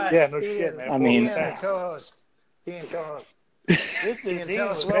co-host? Jeez. All right. Yeah, no shit, man. I mean- Ian, co-host. Ian, co-host. This is Tell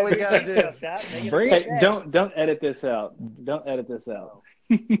us what we gotta do. hey, don't edit this out. Don't edit this out.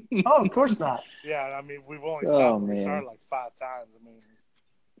 Oh, of course not. Yeah, I mean, we've only Oh, started, we man. started like 5 times. I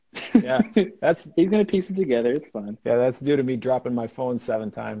mean, Yeah, that's He's gonna piece it together. It's fine. that's due to me dropping my phone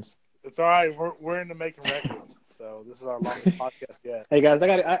 7 times. it's all right. We're into making records, so this is our longest podcast yet. Hey guys,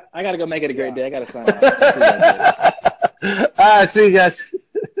 I gotta go make it a great Yeah. day. I gotta sign off. See you guys later. All right, see you guys.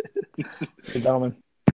 So, gentlemen.